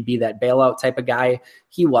of maybe be that bailout type of guy.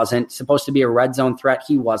 He wasn't. Supposed to be a red zone threat.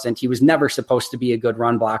 He wasn't. He was never supposed to be a good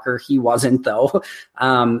run blocker. He wasn't, though.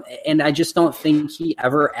 And I just don't think he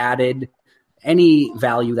ever added any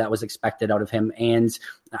value that was expected out of him. And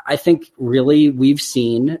I think really we've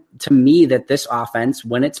seen, to me, that this offense,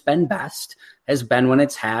 when it's been best, has been when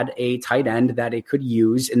it's had a tight end that it could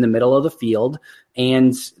use in the middle of the field.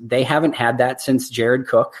 And they haven't had that since Jared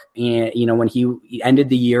Cook, and when he ended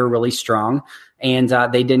the year really strong. and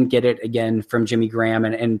they didn't get it again from Jimmy Graham.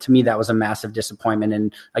 And to me, that was a massive disappointment.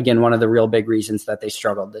 And again, one of the real big reasons that they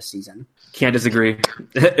struggled this season. Can't disagree.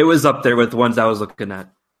 It was up there with the ones I was looking at.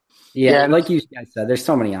 Yeah, like you guys said, there's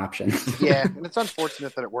so many options. Yeah, and it's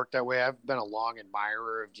unfortunate that it worked that way. I've been a long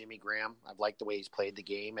admirer of Jimmy Graham. I've liked the way he's played the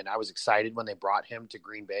game, and I was excited when they brought him to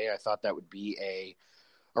Green Bay. I thought that would be a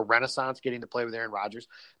renaissance, getting to play with Aaron Rodgers.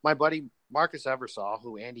 My buddy Marcus Eversaw,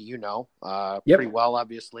 who, Andy, you know pretty well,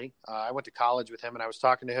 obviously. I went to college with him, and I was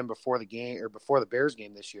talking to him before the game, or before the Bears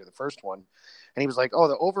game this year, the first one, and he was like, "Oh,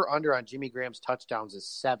 the over/under on Jimmy Graham's touchdowns is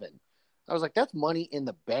 7." I was like, that's money in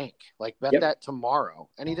the bank. Like, bet that tomorrow.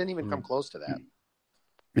 And he didn't even come close to that.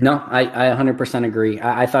 No, I 100% agree.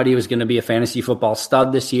 I thought he was going to be a fantasy football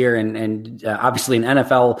stud this year and obviously an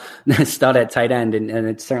NFL stud at tight end, and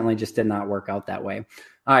it certainly just did not work out that way.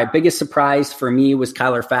 All right, biggest surprise for me was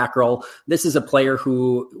Kyler Fackrell. This is a player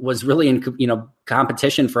who was really in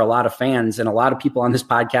competition for a lot of fans and a lot of people on this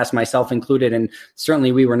podcast, myself included, and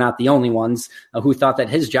certainly we were not the only ones who thought that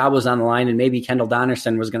his job was on the line and maybe Kendall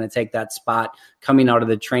Donnerson was going to take that spot coming out of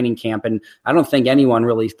the training camp. And I don't think anyone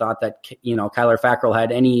really thought that, Kyler Fackrell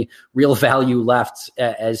had any real value left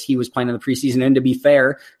as he was playing in the preseason. And to be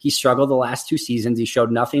fair, he struggled the last 2 seasons. He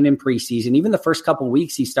showed nothing in preseason. Even the first couple of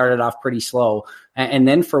weeks, he started off pretty slow. And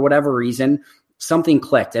then for whatever reason, something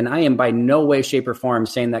clicked. And I am by no way, shape, or form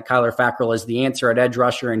saying that Kyler Fackrell is the answer at edge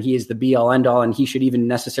rusher and he is the be-all, end-all, and he should even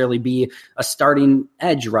necessarily be a starting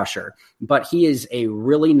edge rusher. But he is a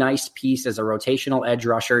really nice piece as a rotational edge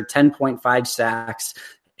rusher, 10.5 sacks,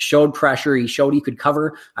 showed pressure. He showed he could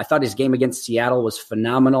cover. I thought his game against Seattle was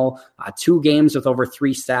phenomenal. 2 games with over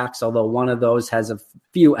 3 sacks, although one of those has a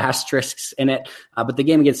few asterisks in it. But the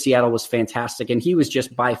game against Seattle was fantastic, and he was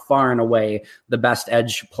just by far and away the best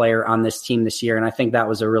edge player on this team this year, and I think that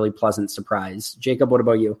was a really pleasant surprise. Jacob, what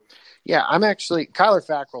about you? Yeah, Kyler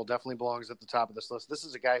Fackrell definitely belongs at the top of this list. This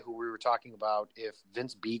is a guy who we were talking about if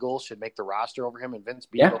Vince Beagle should make the roster over him, and Vince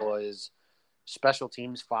Beagle is special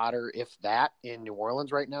teams fodder, if that, in New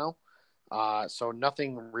Orleans right now. So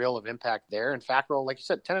nothing real of impact there. And Fackrell, like you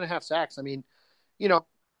said, 10.5 sacks. I mean,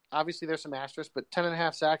 obviously there's some asterisks, but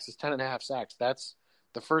 10.5 sacks is 10.5 sacks. That's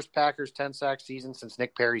the first Packers 10-sack season since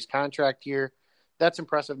Nick Perry's contract year. That's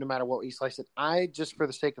impressive no matter what you slice it. Just for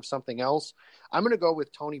the sake of something else, I'm going to go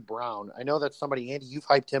with Tony Brown. I know that's somebody, Andy, you've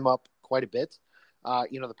hyped him up quite a bit.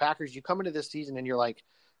 The Packers, you come into this season and you're like,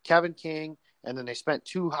 Kevin King, and then they spent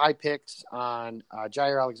 2 high picks on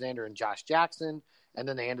Jair Alexander and Josh Jackson, and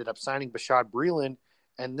then they ended up signing Bashaud Breeland,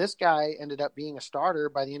 and this guy ended up being a starter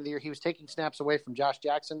by the end of the year. He was taking snaps away from Josh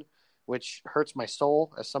Jackson, which hurts my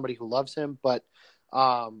soul as somebody who loves him, but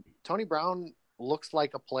Tony Brown looks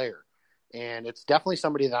like a player, and it's definitely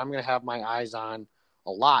somebody that I'm going to have my eyes on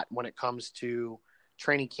a lot when it comes to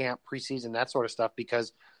training camp, preseason, that sort of stuff,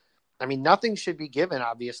 because, nothing should be given,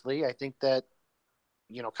 obviously. I think that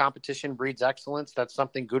competition breeds excellence. That's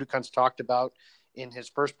something Gutekunst talked about in his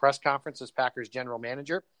first press conference as Packers general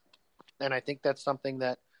manager. And I think that's something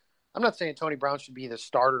that I'm not saying Tony Brown should be the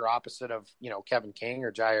starter opposite of, Kevin King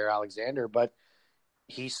or Jair Alexander, but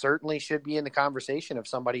he certainly should be in the conversation of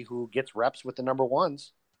somebody who gets reps with the number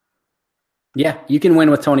ones. Yeah, you can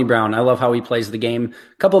win with Tony Brown. I love how he plays the game.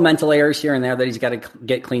 A couple mental errors here and there that he's got to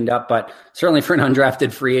get cleaned up, but certainly for an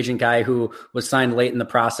undrafted free agent guy who was signed late in the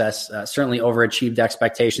process, certainly overachieved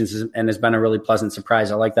expectations and has been a really pleasant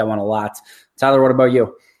surprise. I like that one a lot. Tyler, what about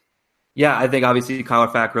you? Yeah, I think obviously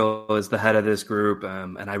Kyler Fackrell is the head of this group,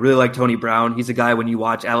 and I really like Tony Brown. He's a guy, when you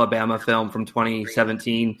watch Alabama film from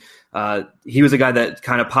 2017, he was a guy that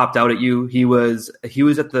kind of popped out at you. He was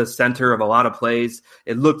at the center of a lot of plays.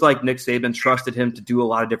 It looked like Nick Saban trusted him to do a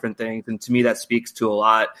lot of different things, and to me that speaks to a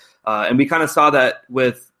lot. And we kind of saw that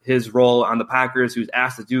with his role on the Packers. He was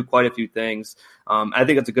asked to do quite a few things. I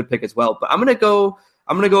think it's a good pick as well. But I'm gonna go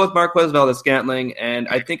with Marquez Valdes-Scantling, and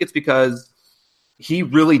I think it's because he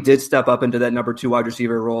really did step up into that number 2 wide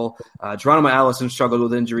receiver role. Geronimo Allison struggled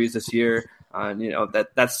with injuries this year.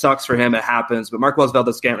 That sucks for him. It happens. But Marquez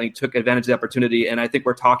Valdes-Scantling took advantage of the opportunity, and I think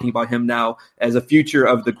we're talking about him now as a future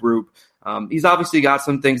of the group. He's obviously got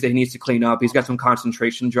some things that he needs to clean up. He's got some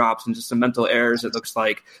concentration drops and just some mental errors, it looks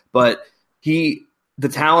like. But the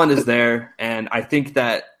talent is there, and I think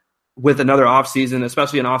that with another offseason,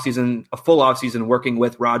 especially a full offseason working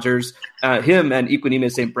with Rodgers, him and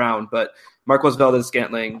Equanimeous St. Brown, but Marquez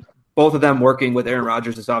Valdes-Scantling, both of them working with Aaron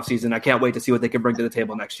Rodgers this offseason. I can't wait to see what they can bring to the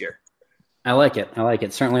table next year. I like it.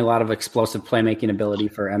 Certainly a lot of explosive playmaking ability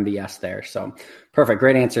for MVS there. So Perfect.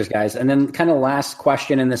 Great answers, guys. And then kind of last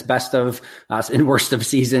question in this best of and worst of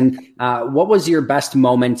season. What was your best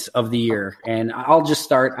moment of the year? And I'll just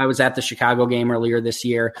start. I was at the Chicago game earlier this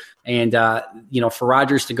year. And, for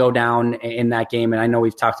Rodgers to go down in that game, and I know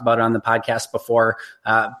we've talked about it on the podcast before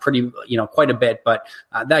quite a bit, but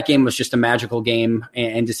that game was just a magical game.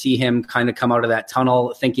 And to see him kind of come out of that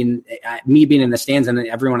tunnel thinking, me being in the stands and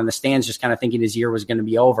everyone in the stands just kind of thinking his year was going to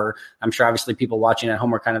be over. I'm sure obviously people watching at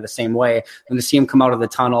home were kind of the same way. And to see him come out of the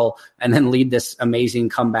tunnel and then lead this amazing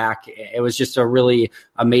comeback, it was just a really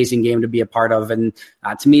amazing game to be a part of. And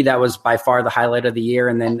to me, that was by far the highlight of the year.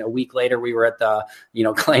 And then a week later, we were at the,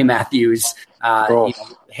 Clay Matthews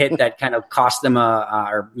hit that kind of cost them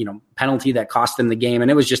penalty that cost them the game. And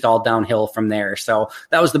it was just all downhill from there. So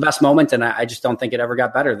that was the best moment. And I just don't think it ever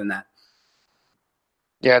got better than that.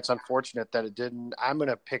 Yeah, it's unfortunate that it didn't. I'm going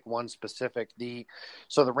to pick one specific.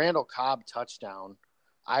 So the Randall Cobb touchdown,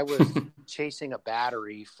 I was chasing a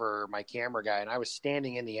battery for my camera guy, and I was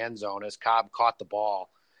standing in the end zone as Cobb caught the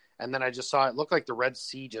ball. And then I just saw it looked like the Red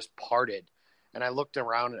Sea just parted. And I looked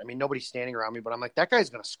around. I mean, nobody's standing around me, but I'm like, that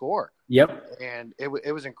guy's going to score. Yep. And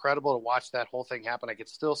it was incredible to watch that whole thing happen. I could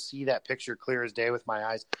still see that picture clear as day with my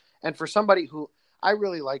eyes. And for somebody who I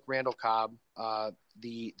really like Randall Cobb,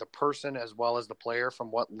 the person as well as the player,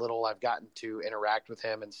 from what little I've gotten to interact with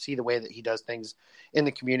him and see the way that he does things in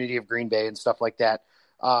the community of Green Bay and stuff like that.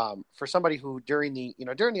 For somebody who during the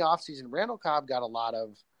offseason, Randall Cobb got a lot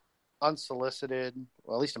of unsolicited,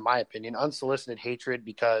 well, at least in my opinion, unsolicited hatred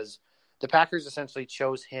because the Packers essentially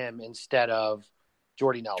chose him instead of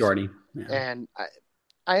Jordy Nelson. Yeah. And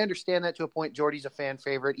I understand that to a point. Jordy's a fan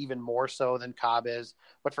favorite, even more so than Cobb is.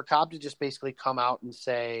 But for Cobb to just basically come out and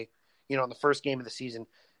say, in the first game of the season,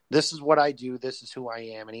 this is what I do, this is who I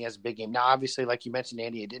am, and he has a big game. Now, obviously, like you mentioned,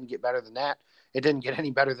 Andy, it didn't get better than that. It didn't get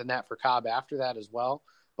any better than that for Cobb after that as well.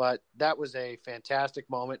 But that was a fantastic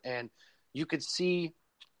moment. And you could see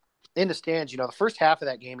in the stands, the first half of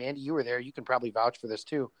that game, Andy, you were there, you can probably vouch for this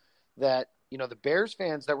too, that, the Bears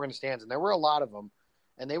fans that were in the stands, and there were a lot of them,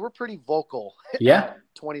 and they were pretty vocal. Yeah.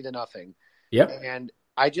 20-0. Yep. And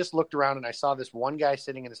I just looked around and I saw this one guy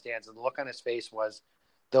sitting in the stands, and the look on his face was,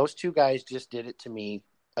 those two guys just did it to me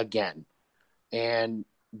again. And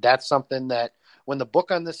that's something that when the book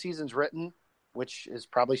on this season's written, which is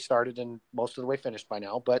probably started and most of the way finished by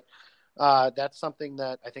now, but that's something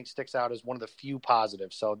that I think sticks out as one of the few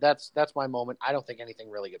positives. So that's my moment. I don't think anything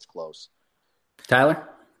really gets close. Tyler?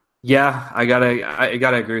 Yeah, I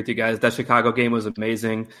gotta agree with you guys. That Chicago game was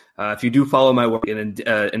amazing. If you do follow my work, an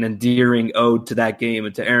endearing ode to that game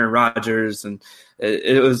and to Aaron Rodgers, and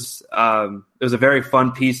it was a very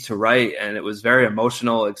fun piece to write, and it was very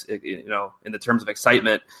emotional, in the terms of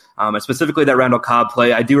excitement, and specifically that Randall Cobb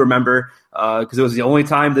play. I do remember because it was the only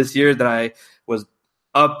time this year that I was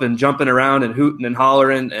up and jumping around and hooting and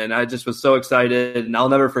hollering, and I just was so excited, and I'll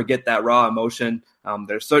never forget that raw emotion.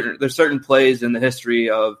 There's certain plays in the history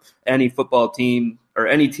of any football team or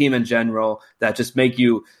any team in general that just make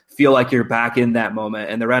you feel like you're back in that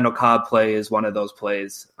moment, and the Randall Cobb play is one of those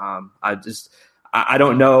plays. I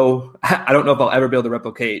don't know if I'll ever be able to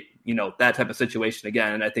replicate that type of situation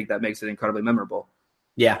again, and I think that makes it incredibly memorable.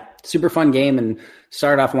 Yeah, super fun game, and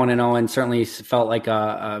started off 1-0, and certainly felt like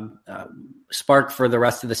a spark for the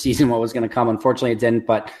rest of the season, what was going to come. Unfortunately, it didn't,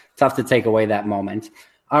 but tough to take away that moment.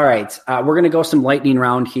 All right, we're going to go some lightning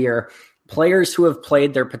round here. Players who have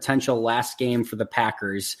played their potential last game for the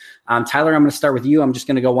Packers. Tyler, I'm going to start with you. I'm just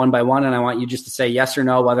going to go one by one, and I want you just to say yes or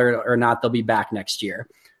no, whether or not they'll be back next year.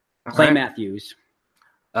 Clay Matthews.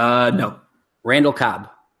 No. Randall Cobb.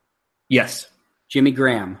 Yes. Jimmy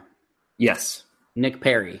Graham. Yes. Nick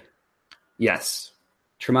Perry. Yes.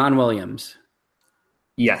 Tramon Williams.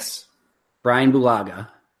 Yes. Brian Bulaga.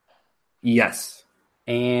 Yes.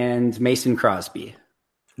 And Mason Crosby.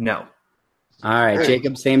 No. All right,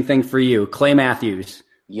 Jacob, same thing for you. Clay Matthews.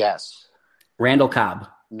 Yes. Randall Cobb.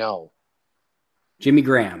 No. Jimmy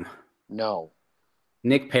Graham. No.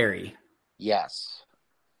 Nick Perry. Yes.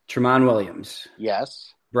 Tramon Williams.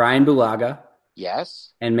 Yes. Brian Bulaga.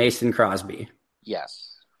 Yes. And Mason Crosby. Yes.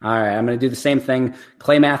 All right, I'm going to do the same thing.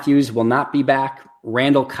 Clay Matthews will not be back.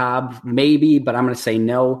 Randall Cobb, maybe, but I'm going to say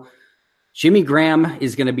no. Jimmy Graham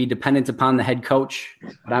is going to be dependent upon the head coach,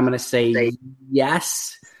 but I'm going to say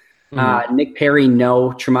yes. Nick Perry,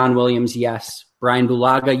 no. Tramon Williams, yes. Brian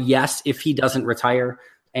Bulaga, yes, if he doesn't retire.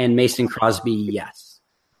 And Mason Crosby, yes.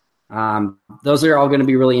 Those are all going to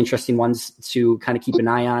be really interesting ones to kind of keep an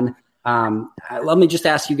eye on. Let me just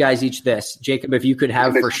ask you guys each this. Jacob, if you could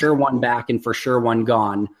have for sure one back and for sure one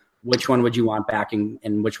gone, which one would you want back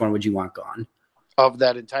and which one would you want gone? Of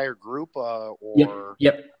that entire group?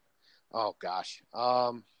 Yep. Oh, gosh.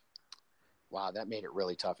 Wow, that made it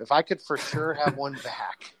really tough. If I could for sure have one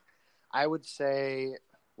back, I would say,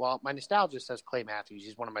 well, my nostalgia says Clay Matthews.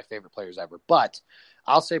 He's one of my favorite players ever. But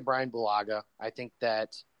I'll say Brian Bulaga. I think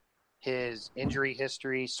that his injury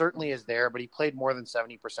history certainly is there, but he played more than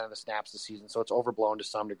 70% of the snaps this season, so it's overblown to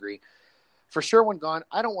some degree. For sure, when gone,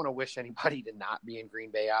 I don't want to wish anybody to not be in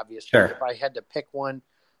Green Bay, obviously. Sure. If I had to pick one,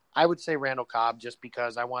 I would say Randall Cobb, just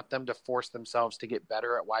because I want them to force themselves to get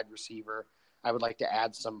better at wide receiver. I would like to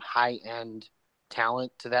add some high-end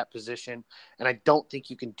talent to that position, and I don't think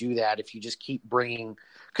you can do that if you just keep bringing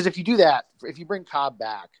 – because if you do that, if you bring Cobb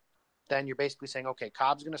back, then you're basically saying, okay,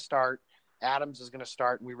 Cobb's going to start, Adams is going to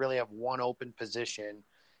start, and we really have one open position,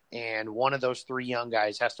 and one of those three young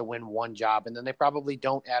guys has to win one job, and then they probably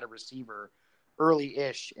don't add a receiver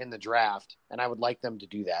early-ish in the draft, and I would like them to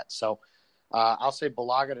do that. So I'll say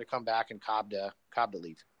Bulaga to come back and Cobb to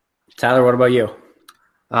leave. Tyler, what about you?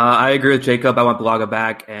 I agree with Jacob. I want Bulaga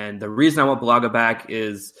back. And the reason I want Bulaga back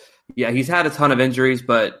is, he's had a ton of injuries,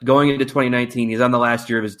 but going into 2019, he's on the last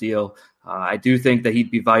year of his deal. I do think that he'd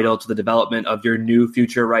be vital to the development of your new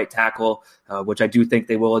future right tackle, which I do think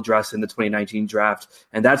they will address in the 2019 draft.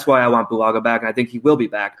 And that's why I want Bulaga back. And I think he will be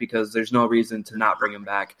back because there's no reason to not bring him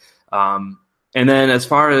back. And then as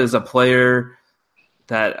far as a player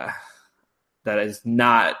that is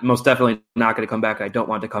not, most definitely not going to come back, I don't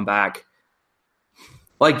want to come back.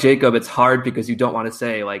 Like Jacob, it's hard because you don't want to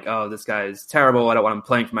say like, oh, this guy is terrible, I don't want him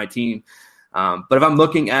playing for my team. But if I'm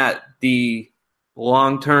looking at the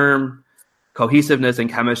long-term cohesiveness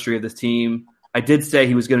and chemistry of this team, I did say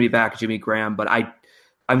he was going to be back, Jimmy Graham, but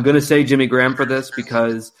I'm going to say Jimmy Graham for this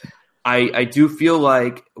because I do feel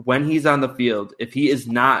like when he's on the field, if he is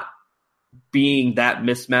not being that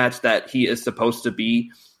mismatch that he is supposed to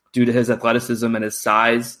be due to his athleticism and his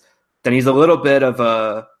size, then he's a little bit of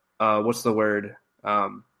a what's the word?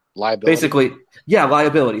 Liability. Basically,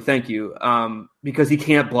 liability. Thank you. Because he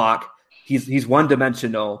can't block. He's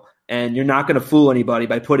one-dimensional, and you're not going to fool anybody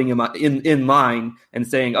by putting him in line and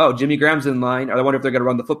saying, "Oh, Jimmy Graham's in line. I wonder if they're going to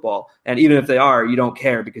run the football." And even if they are, you don't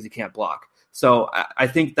care because he can't block. So I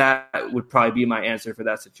think that would probably be my answer for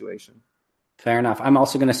that situation. Fair enough. I'm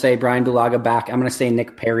also going to say Brian Bulaga back. I'm going to say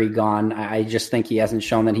Nick Perry gone. I just think he hasn't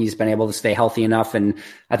shown that he's been able to stay healthy enough. And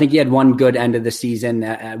I think he had one good end of the season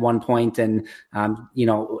at one point and,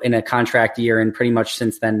 in a contract year, and pretty much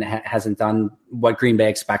since then hasn't done what Green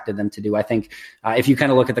Bay expected them to do. I think if you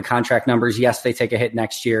kind of look at the contract numbers, yes, they take a hit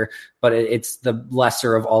next year, but it's the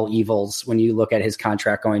lesser of all evils when you look at his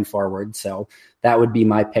contract going forward. So that would be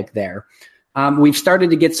my pick there. We've started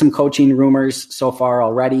to get some coaching rumors so far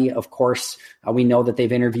already. Of course, we know that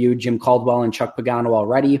they've interviewed Jim Caldwell and Chuck Pagano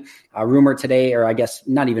already. Rumor today, or I guess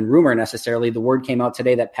not even rumor necessarily, the word came out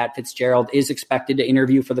today that Pat Fitzgerald is expected to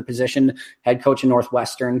interview for the position, head coach in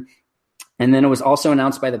Northwestern. And then it was also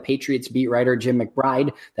announced by the Patriots beat writer Jim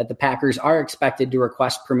McBride that the Packers are expected to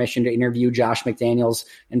request permission to interview Josh McDaniels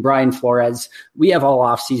and Brian Flores. We have all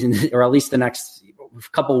offseason, or at least the next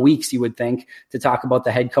couple of weeks, you would think, to talk about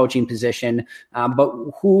the head coaching position. But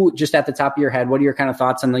who, just at the top of your head, what are your kind of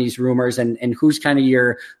thoughts on these rumors, and who's kind of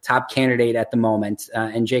your top candidate at the moment?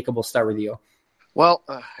 And Jacob, we'll start with you. Well,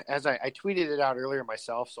 as I tweeted it out earlier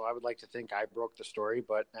myself, so I would like to think I broke the story,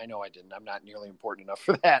 but I know I didn't. I'm not nearly important enough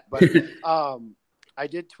for that. But I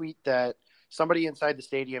did tweet that somebody inside the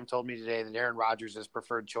stadium told me today that Aaron Rodgers'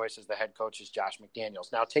 preferred choice as the head coach is Josh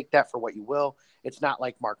McDaniels. Now, take that for what you will. It's not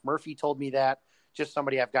like Mark Murphy told me that. Just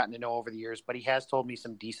somebody I've gotten to know over the years, but he has told me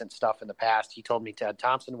some decent stuff in the past. He told me Ted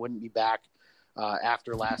Thompson wouldn't be back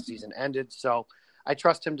after last season ended. So I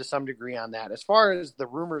trust him to some degree on that. As far as the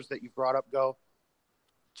rumors that you brought up go,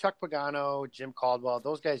 Chuck Pagano, Jim Caldwell,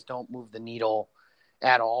 those guys don't move the needle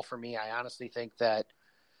at all for me. I honestly think that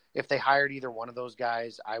if they hired either one of those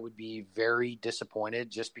guys, I would be very disappointed,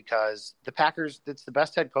 just because the Packers, it's the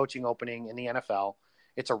best head coaching opening in the NFL.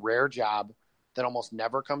 It's a rare job that almost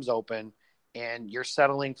never comes open. And you're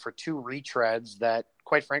settling for two retreads that,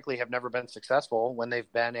 quite frankly, have never been successful when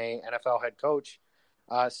they've been a NFL head coach,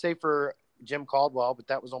 save for Jim Caldwell, but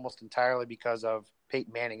that was almost entirely because of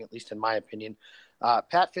Peyton Manning, at least in my opinion.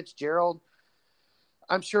 Pat Fitzgerald,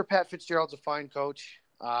 I'm sure Pat Fitzgerald's a fine coach.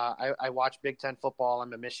 I watch Big Ten football.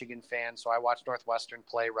 I'm a Michigan fan, so I watch Northwestern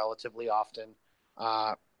play relatively often.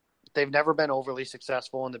 They've never been overly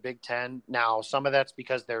successful in the Big Ten. Now, some of that's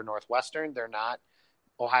because they're Northwestern. They're not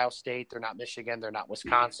Ohio State, they're not Michigan, they're not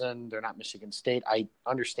Wisconsin, they're not Michigan State. I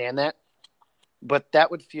understand that. But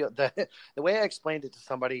that would feel the way I explained it to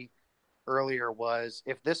somebody earlier was,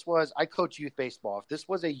 if this was, I coach youth baseball. If this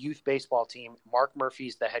was a youth baseball team, Mark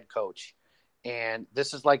Murphy's the head coach. And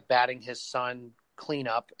this is like batting his son clean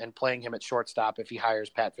up and playing him at shortstop if he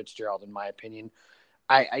hires Pat Fitzgerald, in my opinion.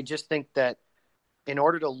 I just think that in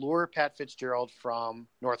order to lure Pat Fitzgerald from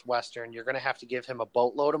Northwestern, you're going to have to give him a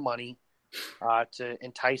boatload of money to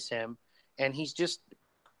entice him. And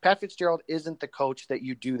Pat Fitzgerald isn't the coach that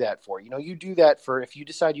you do that for. You do that for if you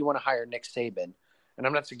decide you want to hire Nick Saban. And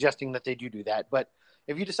I'm not suggesting that they do that, but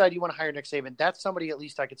if you decide you want to hire Nick Saban, that's somebody at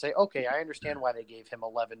least I could say, okay, I understand why they gave him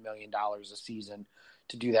 $11 million a season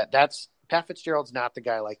to do that. Pat Fitzgerald's not the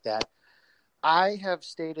guy like that. I have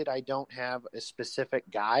stated I don't have a specific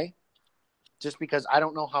guy just because I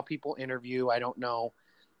don't know how people interview. I don't know,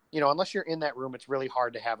 unless you're in that room, it's really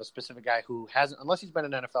hard to have a specific guy who hasn't, unless he's been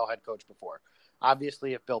an NFL head coach before.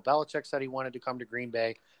 Obviously, if Bill Belichick said he wanted to come to Green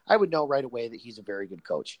Bay, I would know right away that he's a very good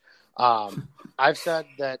coach. I've said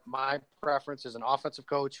that my preference is an offensive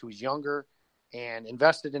coach who's younger and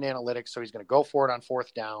invested in analytics, so he's going to go for it on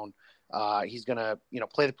fourth down. He's going to,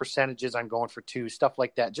 play the percentages on going for two, stuff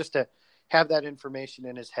like that, just to have that information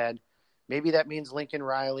in his head. Maybe that means Lincoln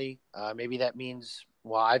Riley. Maybe that means,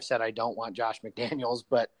 I've said I don't want Josh McDaniels,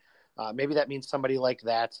 but maybe that means somebody like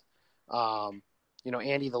that.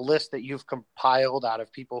 Andy, the list that you've compiled out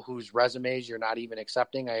of people whose resumes you're not even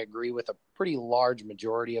accepting, I agree with a pretty large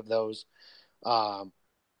majority of those.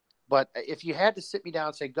 But if you had to sit me down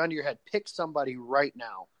and say, gun to your head, pick somebody right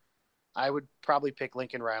now, I would probably pick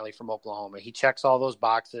Lincoln Riley from Oklahoma. He checks all those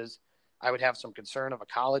boxes. I would have some concern of a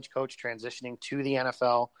college coach transitioning to the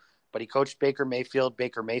NFL, but he coached Baker Mayfield.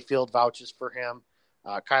 Baker Mayfield vouches for him.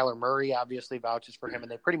 Kyler Murray obviously vouches for him,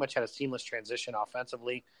 and they pretty much had a seamless transition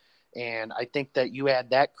offensively. And I think that you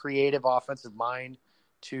add that creative offensive mind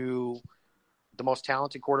to the most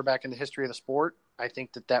talented quarterback in the history of the sport, I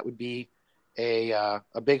think that would be a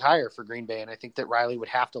big hire for Green Bay. And I think that Riley would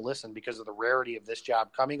have to listen because of the rarity of this job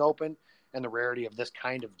coming open and the rarity of this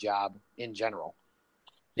kind of job in general.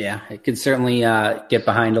 Yeah, it could certainly get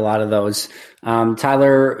behind a lot of those.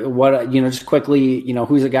 Tyler, just quickly,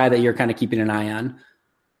 who's a guy that you're kind of keeping an eye on?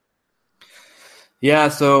 Yeah,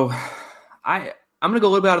 so I'm going to go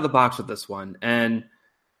a little bit out of the box with this one. And,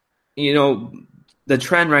 the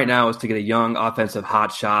trend right now is to get a young offensive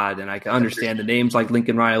hotshot. And I can understand the names like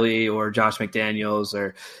Lincoln Riley or Josh McDaniels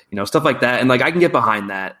or, stuff like that. And I can get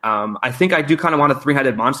behind that. I think I do kind of want a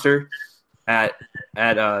three-headed monster at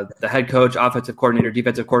the head coach, offensive coordinator,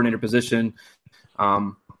 defensive coordinator position.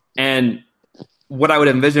 And what I would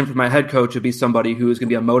envision for my head coach would be somebody who is going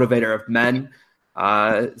to be a motivator of men,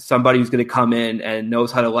 somebody who's going to come in and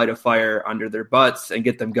knows how to light a fire under their butts and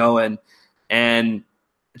get them going, and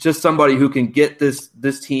just somebody who can get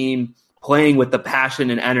this team playing with the passion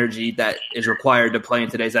and energy that is required to play in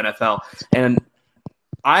today's NFL. And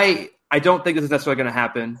I don't think this is necessarily going to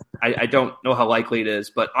happen. I don't know how likely it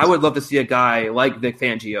is, but I would love to see a guy like Vic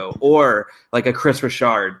Fangio or like a Chris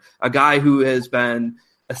Richard, a guy who has been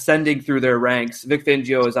ascending through their ranks. Vic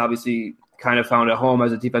Fangio has obviously kind of found a home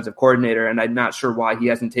as a defensive coordinator, and I'm not sure why he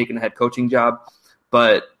hasn't taken a head coaching job.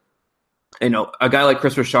 But, a guy like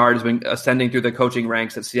Chris Richard has been ascending through the coaching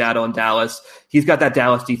ranks at Seattle and Dallas. He's got that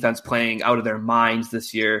Dallas defense playing out of their minds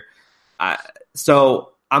this year.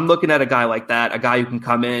 So I'm looking at a guy like that, a guy who can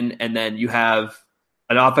come in, and then you have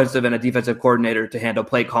an offensive and a defensive coordinator to handle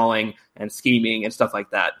play calling and scheming and stuff like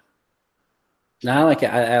that. No, I like it.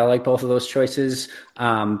 I like both of those choices.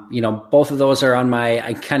 Both of those are on my,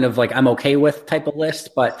 I'm okay with type of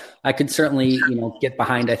list, but I could certainly, get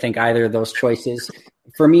behind, I think, either of those choices.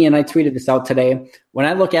 For me, and I tweeted this out today, when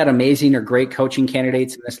I look at amazing or great coaching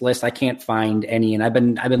candidates in this list, I can't find any. And I've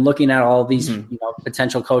been looking at all of these,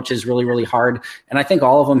 potential coaches really, really hard. And I think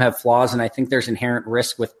all of them have flaws. And I think there's inherent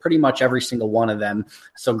risk with pretty much every single one of them.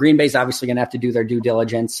 So Green Bay's obviously going to have to do their due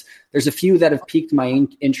diligence. There's a few that have piqued my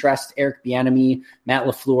interest: Eric Bieniemy, Matt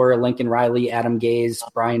LaFleur, Lincoln Riley, Adam Gase,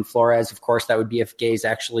 Brian Flores. Of course, that would be if Gase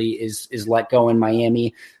actually is let go in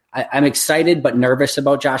Miami. I'm excited but nervous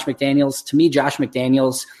about Josh McDaniels. To me, Josh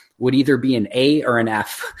McDaniels would either be an A or an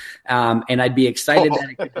F. And I'd be excited that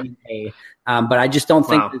it could be an A. But I just don't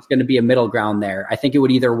think there's going to be a middle ground there. I think it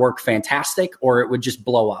would either work fantastic or it would just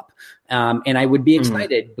blow up. And I would be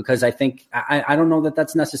excited because I think I don't know that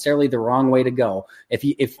that's necessarily the wrong way to go.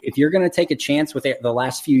 If you're going to take a chance with the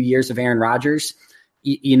last few years of Aaron Rodgers,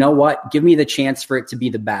 you know what? Give me the chance for it to be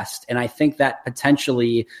the best. And I think that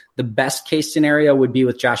potentially the best case scenario would be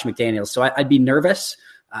with Josh McDaniels. So I'd be nervous,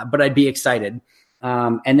 but I'd be excited.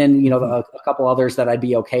 And then, a couple others that I'd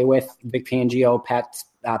be okay with: Vic Fangio,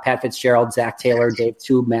 Pat Fitzgerald, Zach Taylor, Dave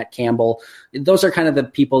Tube, Matt Campbell. Those are kind of the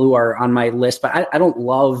people who are on my list, but I don't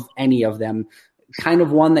love any of them. Kind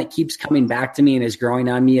of one that keeps coming back to me and is growing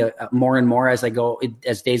on me more and more as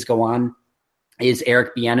days go on is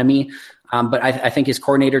Eric Bieniemy. But I think his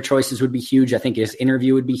coordinator choices would be huge. I think his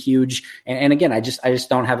interview would be huge. And again, I just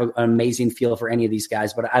don't have an amazing feel for any of these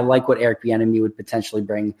guys, but I like what Eric Bieniemy would potentially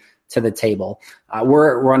bring to the table.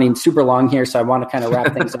 We're running super long here, so I want to kind of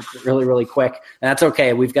wrap things up really, really quick. And that's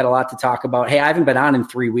okay. We've got a lot to talk about. Hey, I haven't been on in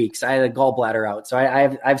 3 weeks. I had a gallbladder out, so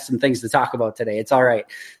I have some things to talk about today. It's all right.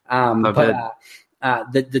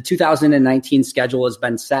 The 2019 schedule has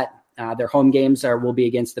been set. Their home games will be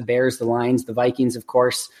against the Bears, the Lions, the Vikings, of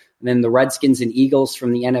course, and then the Redskins and Eagles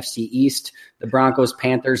from the NFC East, the Broncos,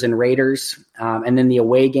 Panthers, and Raiders. And then the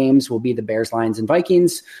away games will be the Bears, Lions, and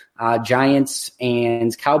Vikings, Giants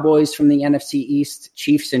and Cowboys from the NFC East,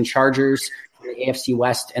 Chiefs and Chargers from the AFC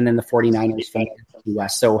West, and then the 49ers from the AFC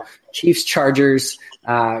West. So Chiefs, Chargers,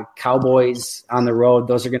 Cowboys on the road.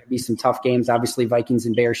 Those are going to be some tough games. Obviously, Vikings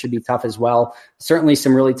and Bears should be tough as well. Certainly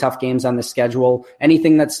some really tough games on the schedule.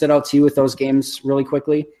 Anything that stood out to you with those games really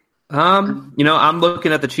quickly? I'm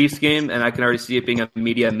looking at the Chiefs game, and I can already see it being a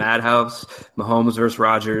media madhouse, Mahomes versus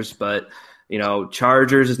Rodgers. But,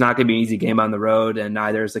 Chargers is not going to be an easy game on the road, and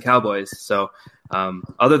neither is the Cowboys. So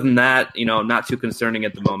other than that, not too concerning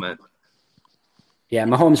at the moment. Yeah,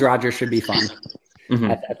 Mahomes Rodgers should be fun. Mm-hmm.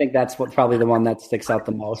 I think that's probably the one that sticks out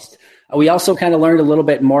the most. We also kind of learned a little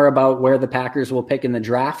bit more about where the Packers will pick in the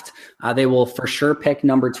draft. They will for sure pick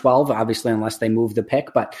number 12, obviously, unless they move the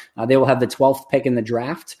pick, but they will have the 12th pick in the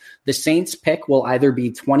draft. The Saints pick will either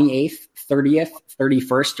be 28th, 30th,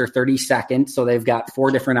 31st, or 32nd. So they've got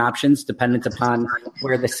 4 different options dependent upon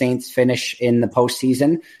where the Saints finish in the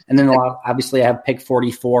postseason. And then they'll obviously have pick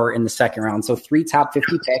 44 in the second round. So 3 top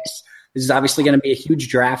 50 picks. This is obviously going to be a huge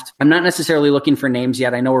draft. I'm not necessarily looking for names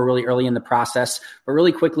yet. I know we're really early in the process, but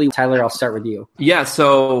really quickly, Tyler, I'll start with you. Yeah,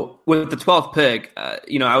 so with the 12th pick,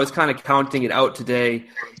 I was kind of counting it out today,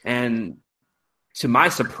 and to my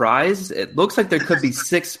surprise, it looks like there could be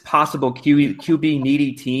 6 possible QB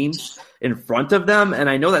needy teams in front of them, and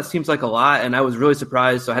I know that seems like a lot, and I was really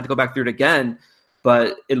surprised, so I had to go back through it again,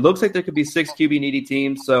 but it looks like there could be 6 QB needy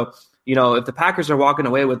teams, so if the Packers are walking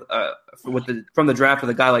away from the draft with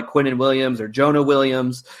a guy like Quinnen Williams or Jonah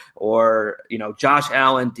Williams or, Josh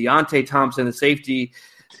Allen, Deontay Thompson, the safety,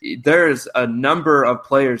 there's a number of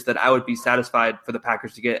players that I would be satisfied for the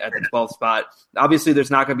Packers to get at the 12th spot. Obviously,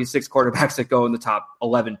 there's not going to be 6 quarterbacks that go in the top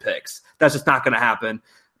 11 picks. That's just not going to happen.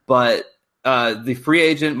 But the free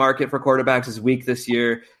agent market for quarterbacks is weak this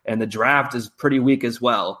year, and the draft is pretty weak as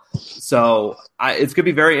well. So it's going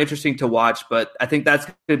to be very interesting to watch, but I think that's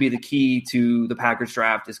going to be the key to the Packers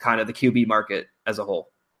draft is kind of the QB market as a whole.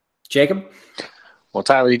 Jacob? Well,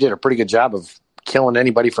 Tyler, you did a pretty good job of killing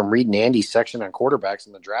anybody from reading Andy's section on quarterbacks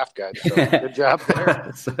in the draft guide. So good job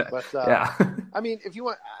there. But, yeah. If you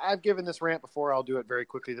want, I've given this rant before. I'll do it very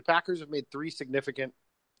quickly. The Packers have made 3 significant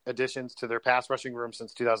additions to their pass rushing room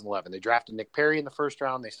since 2011. They drafted Nick Perry in the first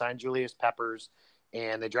round. They signed Julius Peppers,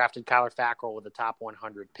 and they drafted Kyler Fackrell with a top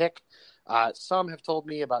 100 pick. Some have told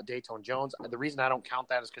me about Dayton Jones. The reason I don't count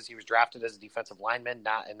that is because he was drafted as a defensive lineman,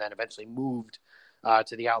 and then eventually moved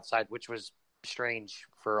to the outside, which was strange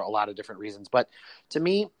for a lot of different reasons. But to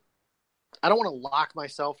me, I don't want to lock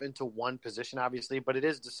myself into one position, obviously, but it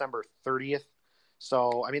is December 30th.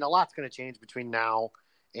 So, a lot's going to change between now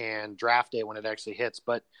and draft day when it actually hits.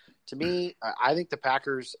 But to me, I think the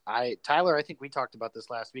Packers, Tyler, I think we talked about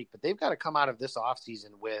this last week, but they've got to come out of this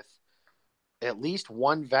offseason with at least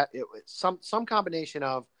one some combination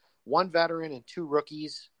of one veteran and 2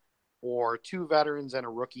 rookies, or 2 veterans and a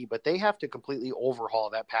rookie, but they have to completely overhaul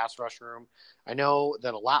that pass rush room. I know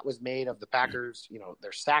that a lot was made of the Packers,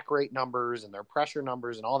 their sack rate numbers and their pressure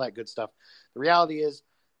numbers and all that good stuff. The reality is,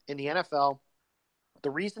 in the NFL, the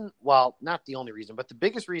reason, well, not the only reason, but the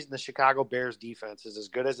biggest reason the Chicago Bears defense is as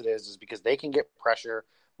good as it is because they can get pressure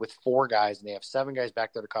with 4 guys, and they have 7 guys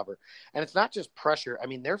back there to cover. And it's not just pressure.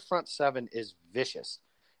 Their front 7 is vicious.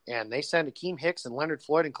 And they send Akeem Hicks and Leonard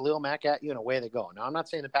Floyd and Khalil Mack at you, and away they go. Now, I'm not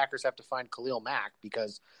saying the Packers have to find Khalil Mack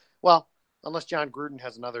because, well, unless John Gruden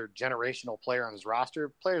has another generational player on his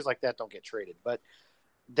roster, players like that don't get traded. But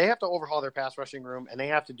they have to overhaul their pass rushing room, and they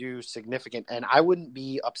have to do significant – and I wouldn't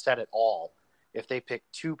be upset at all if they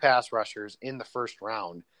picked 2 pass rushers in the first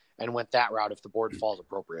round and went that route if the board falls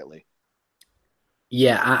appropriately.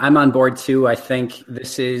 Yeah, I'm on board too. I think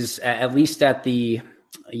this is, at least at the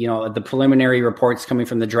preliminary reports coming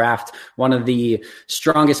from the draft, one of the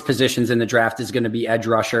strongest positions in the draft is going to be edge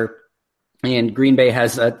rusher. And Green Bay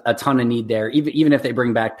has a ton of need there, even if they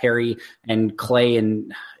bring back Perry and Clay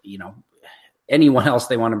and, anyone else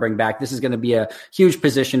they want to bring back. This is going to be a huge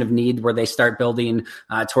position of need where they start building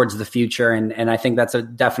towards the future. And I think that's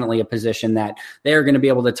definitely a position that they are going to be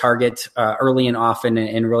able to target early and often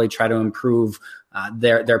and really try to improve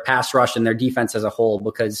their pass rush and their defense as a whole,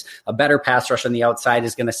 because a better pass rush on the outside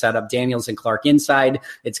is going to set up Daniels and Clark inside.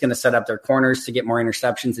 It's going to set up their corners to get more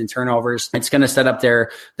interceptions and turnovers. It's going to set up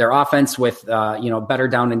their offense with better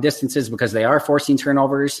down and distances because they are forcing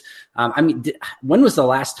turnovers. When was the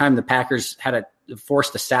last time the Packers had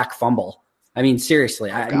forced a sack fumble? I mean,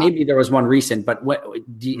 seriously, maybe there was one recent, but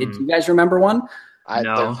do you guys remember one?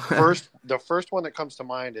 No. The first one that comes to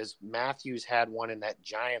mind is Matthews had one in that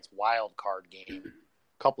Giants wild card game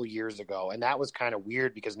a couple years ago, and that was kind of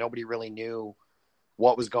weird because nobody really knew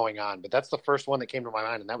what was going on. But that's the first one that came to my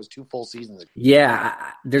mind, and that was 2 full seasons ago. Yeah,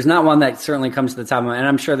 there's not one that certainly comes to the top of my mind, and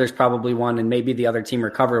I'm sure there's probably one, and maybe the other team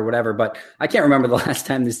recovered or whatever, but I can't remember the last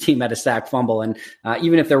time this team had a sack fumble, and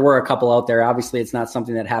even if there were a couple out there, obviously it's not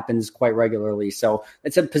something that happens quite regularly, so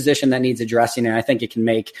it's a position that needs addressing, and I think it can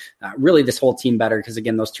make really this whole team better, because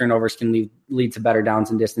again, those turnovers can lead to better downs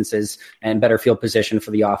and distances and better field position for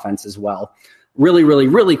the offense as well. Really, really,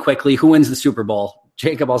 really quickly, who wins the Super Bowl?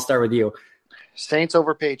 Jacob, I'll start with you. Saints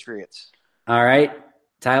over Patriots. All right.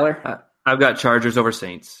 Tyler? I've got Chargers over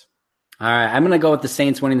Saints. All right. I'm going to go with the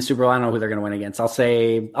Saints winning the Super Bowl. I don't know who they're going to win against. I'll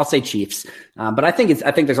say Chiefs. But I think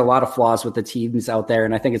there's a lot of flaws with the teams out there,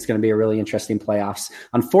 and I think it's going to be a really interesting playoffs.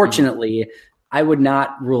 Unfortunately, I would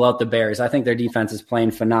not rule out the Bears. I think their defense is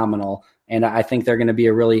playing phenomenal, and I think they're going to be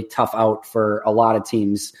a really tough out for a lot of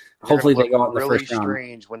teams. Hopefully they go out in the first round. Really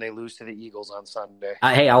strange when they lose to the Eagles on Sunday.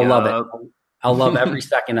 I'll love it. I'll love every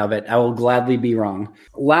second of it. I will gladly be wrong.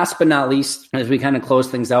 Last but not least, as we kind of close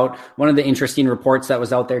things out, one of the interesting reports that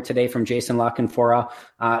was out there today from Jason La Canfora,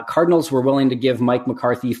 Cardinals were willing to give Mike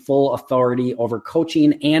McCarthy full authority over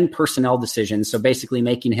coaching and personnel decisions. So basically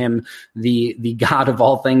making him the god of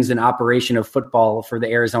all things in operation of football for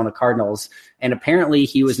the Arizona Cardinals. And apparently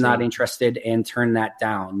he was not interested and turned that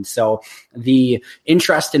down. So the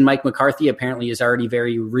interest in Mike McCarthy apparently is already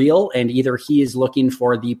very real, and either he is looking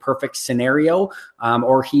for the perfect scenario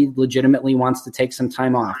or he legitimately wants to take some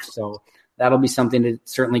time off. So that'll be something to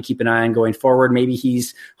certainly keep an eye on going forward. Maybe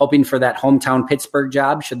he's hoping for that hometown Pittsburgh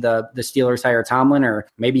job should the Steelers hire Tomlin, or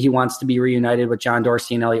maybe he wants to be reunited with John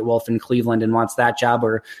Dorsey and Elliott Wolf in Cleveland and wants that job,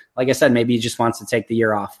 or like I said, maybe he just wants to take the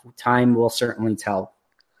year off. Time will certainly tell.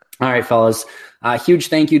 All right, fellas. Huge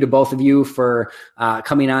thank you to both of you for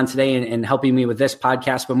coming on today and helping me with this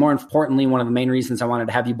podcast. But more importantly, one of the main reasons I wanted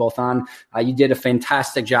to have you both on, you did a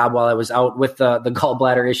fantastic job while I was out with the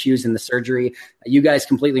gallbladder issues and the surgery. You guys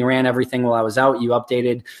completely ran everything while I was out. You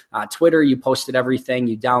updated Twitter. You posted everything.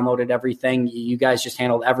 You downloaded everything. You guys just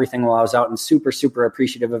handled everything while I was out, and super, super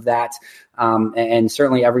appreciative of that. And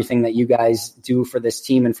certainly everything that you guys do for this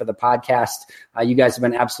team and for the podcast. You guys have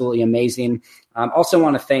been absolutely amazing. Also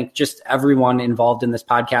want to thank just everyone involved in this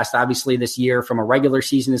podcast. Obviously, this year from a regular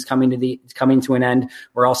season is coming to an end.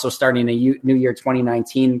 We're also starting a new year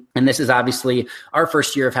 2019, and this is obviously our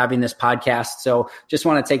first year of having this podcast. So just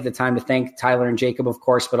want to take the time to thank Tyler and Jacob, of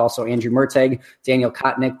course, but also Andrew Merteg, Daniel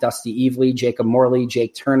Kotnick, Dusty Evely, Jacob Morley,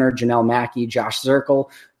 Jake Turner, Janelle Mackey, Josh Zirkle,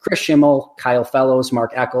 Chris Schimmel, Kyle Fellows,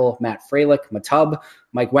 Mark Eckel, Matt Freilich, Matub,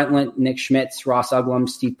 Mike Wentland, Nick Schmitz, Ross Uglum,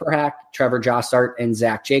 Steve Perhack, Trevor Jossart, and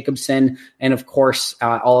Zach Jacobson. And of course,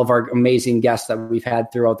 all of our amazing guests that we've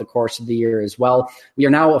had throughout the course of the year as well. We are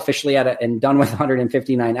now officially and done with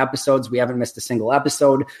 159 episodes. We haven't missed a single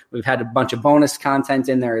episode. We've had a bunch of bonus content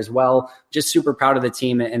in there as well. Just super proud of the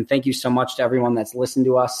team. And thank you so much to everyone that's listened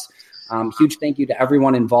to us. Huge thank you to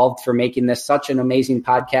everyone involved for making this such an amazing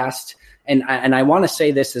podcast. And I want to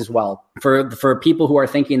say this as well for people who are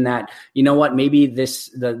thinking that, you know what, maybe the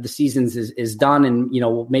seasons is done, and, you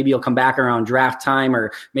know, maybe you'll come back around draft time,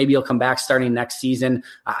 or maybe you'll come back starting next season.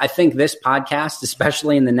 I think this podcast,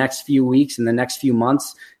 especially in the next few weeks and the next few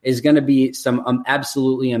months, is going to be some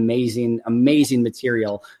absolutely amazing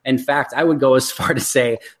material. In fact, I would go as far to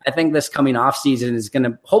say, I think this coming off season is going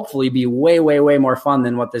to hopefully be way, way, way more fun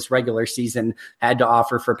than what this regular season had to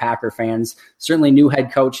offer for Packer fans. Certainly new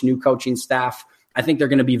head coach, new coaching staff. I think they're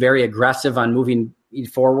going to be very aggressive on moving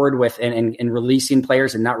forward with and releasing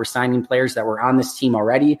players and not resigning players that were on this team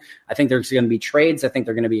already. I think there's going to be trades. I think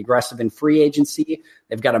they're going to be aggressive in free agency.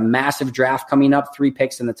 They've got a massive draft coming up, 3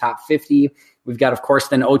 picks in the top 50. We've got, of course,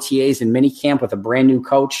 then OTAs and minicamp with a brand new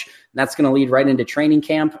coach. That's going to lead right into training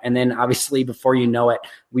camp. And then obviously before you know it,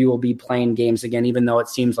 we will be playing games again, even though it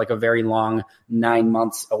seems like a very long 9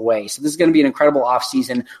 months away. So this is going to be an incredible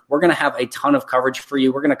offseason. We're going to have a ton of coverage for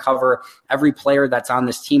you. We're going to cover every player that's on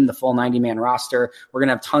this team, the full 90-man roster. We're going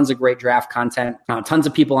to have tons of great draft content, tons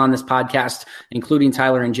of people on this podcast, including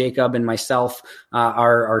Tyler and Jacob and myself,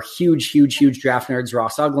 are huge draft nerds.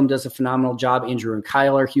 Ross Uglum does a phenomenal job. Andrew and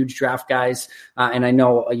Kyle are huge draft guys. And I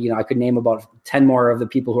know, I could name about 10 more of the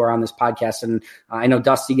people who are on this podcast. And I know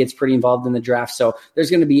Dusty gets pretty involved in the draft. So there's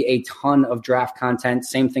going to be a ton of draft content.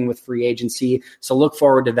 Same thing with free agency. So look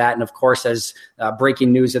forward to that. And of course, as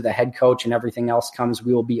breaking news of the head coach and everything else comes,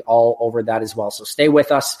 we will be all over that as well. So stay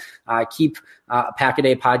with us. Keep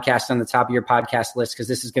Pack-A-Day podcast on the top of your podcast list, because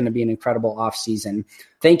this is going to be an incredible offseason.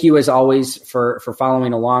 Thank you, as always, for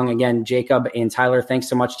following along. Again, Jacob and Tyler, thanks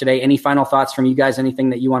so much today. Any final thoughts from you guys?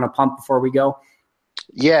 Anything that you want to pump before we go?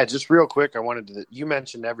 Yeah, just real quick, you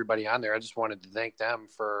mentioned everybody on there. I just wanted to thank them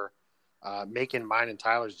for making mine and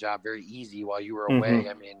Tyler's job very easy while you were away.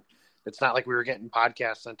 I mean, it's not like we were getting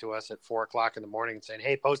podcasts sent to us at 4:00 in the morning and saying,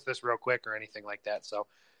 hey, post this real quick or anything like that. So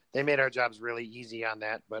they made our jobs really easy on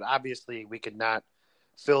that. But obviously we could not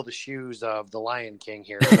fill the shoes of the Lion King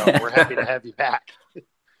here. So we're happy to have you back.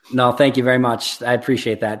 No, thank you very much. I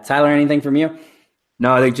appreciate that. Tyler, anything from you?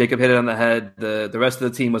 No, I think Jacob hit it on the head. The rest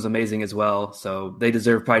of the team was amazing as well. So they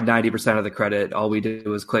deserve probably 90% of the credit. All we did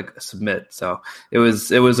was click submit. So it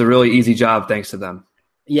was a really easy job thanks to them.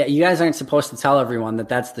 Yeah, you guys aren't supposed to tell everyone that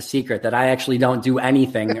that's the secret, that I actually don't do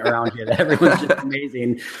anything around here, that everyone's just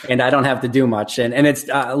amazing and I don't have to do much. And it's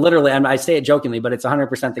literally, I say it jokingly, but it's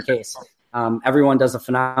 100% the case. Everyone does a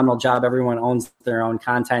phenomenal job. Everyone owns their own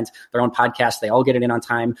content, their own podcast. They all get it in on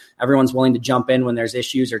time. Everyone's willing to jump in when there's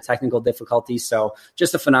issues or technical difficulties. So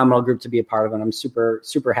just a phenomenal group to be a part of. And I'm super,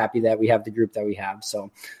 super happy that we have the group that we have.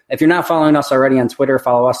 So if you're not following us already on Twitter,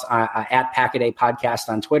 follow us at Pack-A-Day Podcast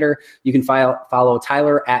on Twitter. You can follow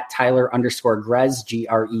Tyler at Tyler_Grez, Grez.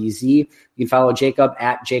 You can follow Jacob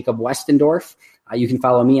at Jacob Westendorf. You can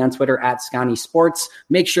follow me on Twitter at Scotty Sports.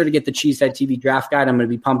 Make sure to get the Cheesehead TV draft guide. I'm going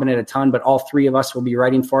to be pumping it a ton, but all three of us will be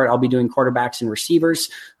writing for it. I'll be doing quarterbacks and receivers.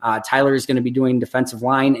 Tyler is going to be doing defensive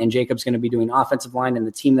line, and Jacob's going to be doing offensive line, and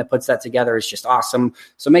the team that puts that together is just awesome.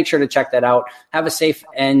 So make sure to check that out. Have a safe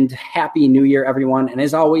and happy New Year, everyone. And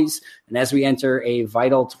as always, and as we enter a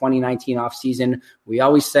vital 2019 offseason, we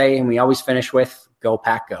always say and we always finish with, go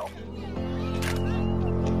Pack, go.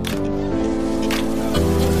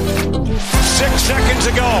 6 seconds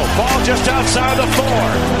ago, ball just outside the 4.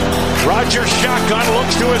 Rodgers shotgun,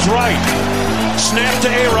 looks to his right. Snap to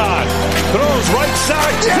A-Rod. Throws right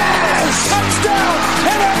side. Yes! Touchdown!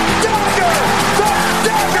 And a dagger! The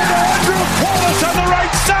dagger to Andrew Paulus on the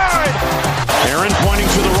right side! Aaron pointing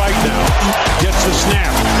to the right now. Gets the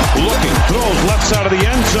snap. Looking. Throws left side of the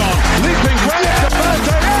end zone. Leaping right at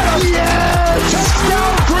Devontae Adams. Yes!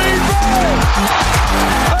 Touchdown Green Bay!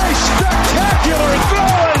 A spectacular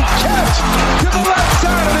throw and catch to the left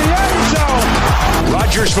side of the end zone.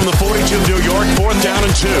 Rodgers from the 42 of New York, 4th down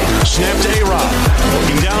and 2. Snap to A-Rod.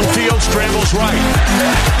 Looking downfield, scrambles right.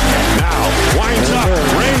 Now winds up,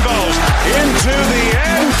 rainbows into the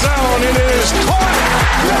end zone. It is caught.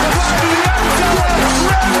 Left side of the end zone.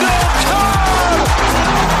 Randall Cobb.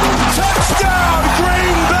 Touchdown,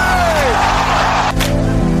 Green Bay.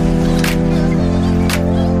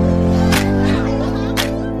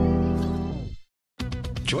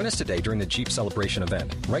 Join us today during the Jeep Celebration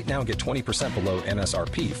event. Right now, get 20% below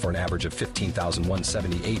MSRP for an average of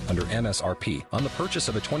 $15,178 under MSRP on the purchase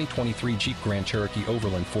of a 2023 Jeep Grand Cherokee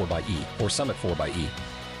Overland 4xE or Summit 4xE.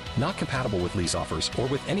 Not compatible with lease offers or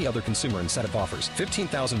with any other consumer incentive offers.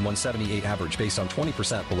 $15,178 average based on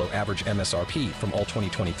 20% below average MSRP from all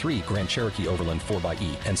 2023 Grand Cherokee Overland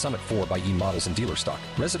 4xE and Summit 4xE models in dealer stock.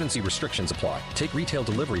 Residency restrictions apply. Take retail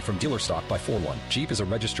delivery from dealer stock by 4/1. Jeep is a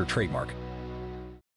registered trademark.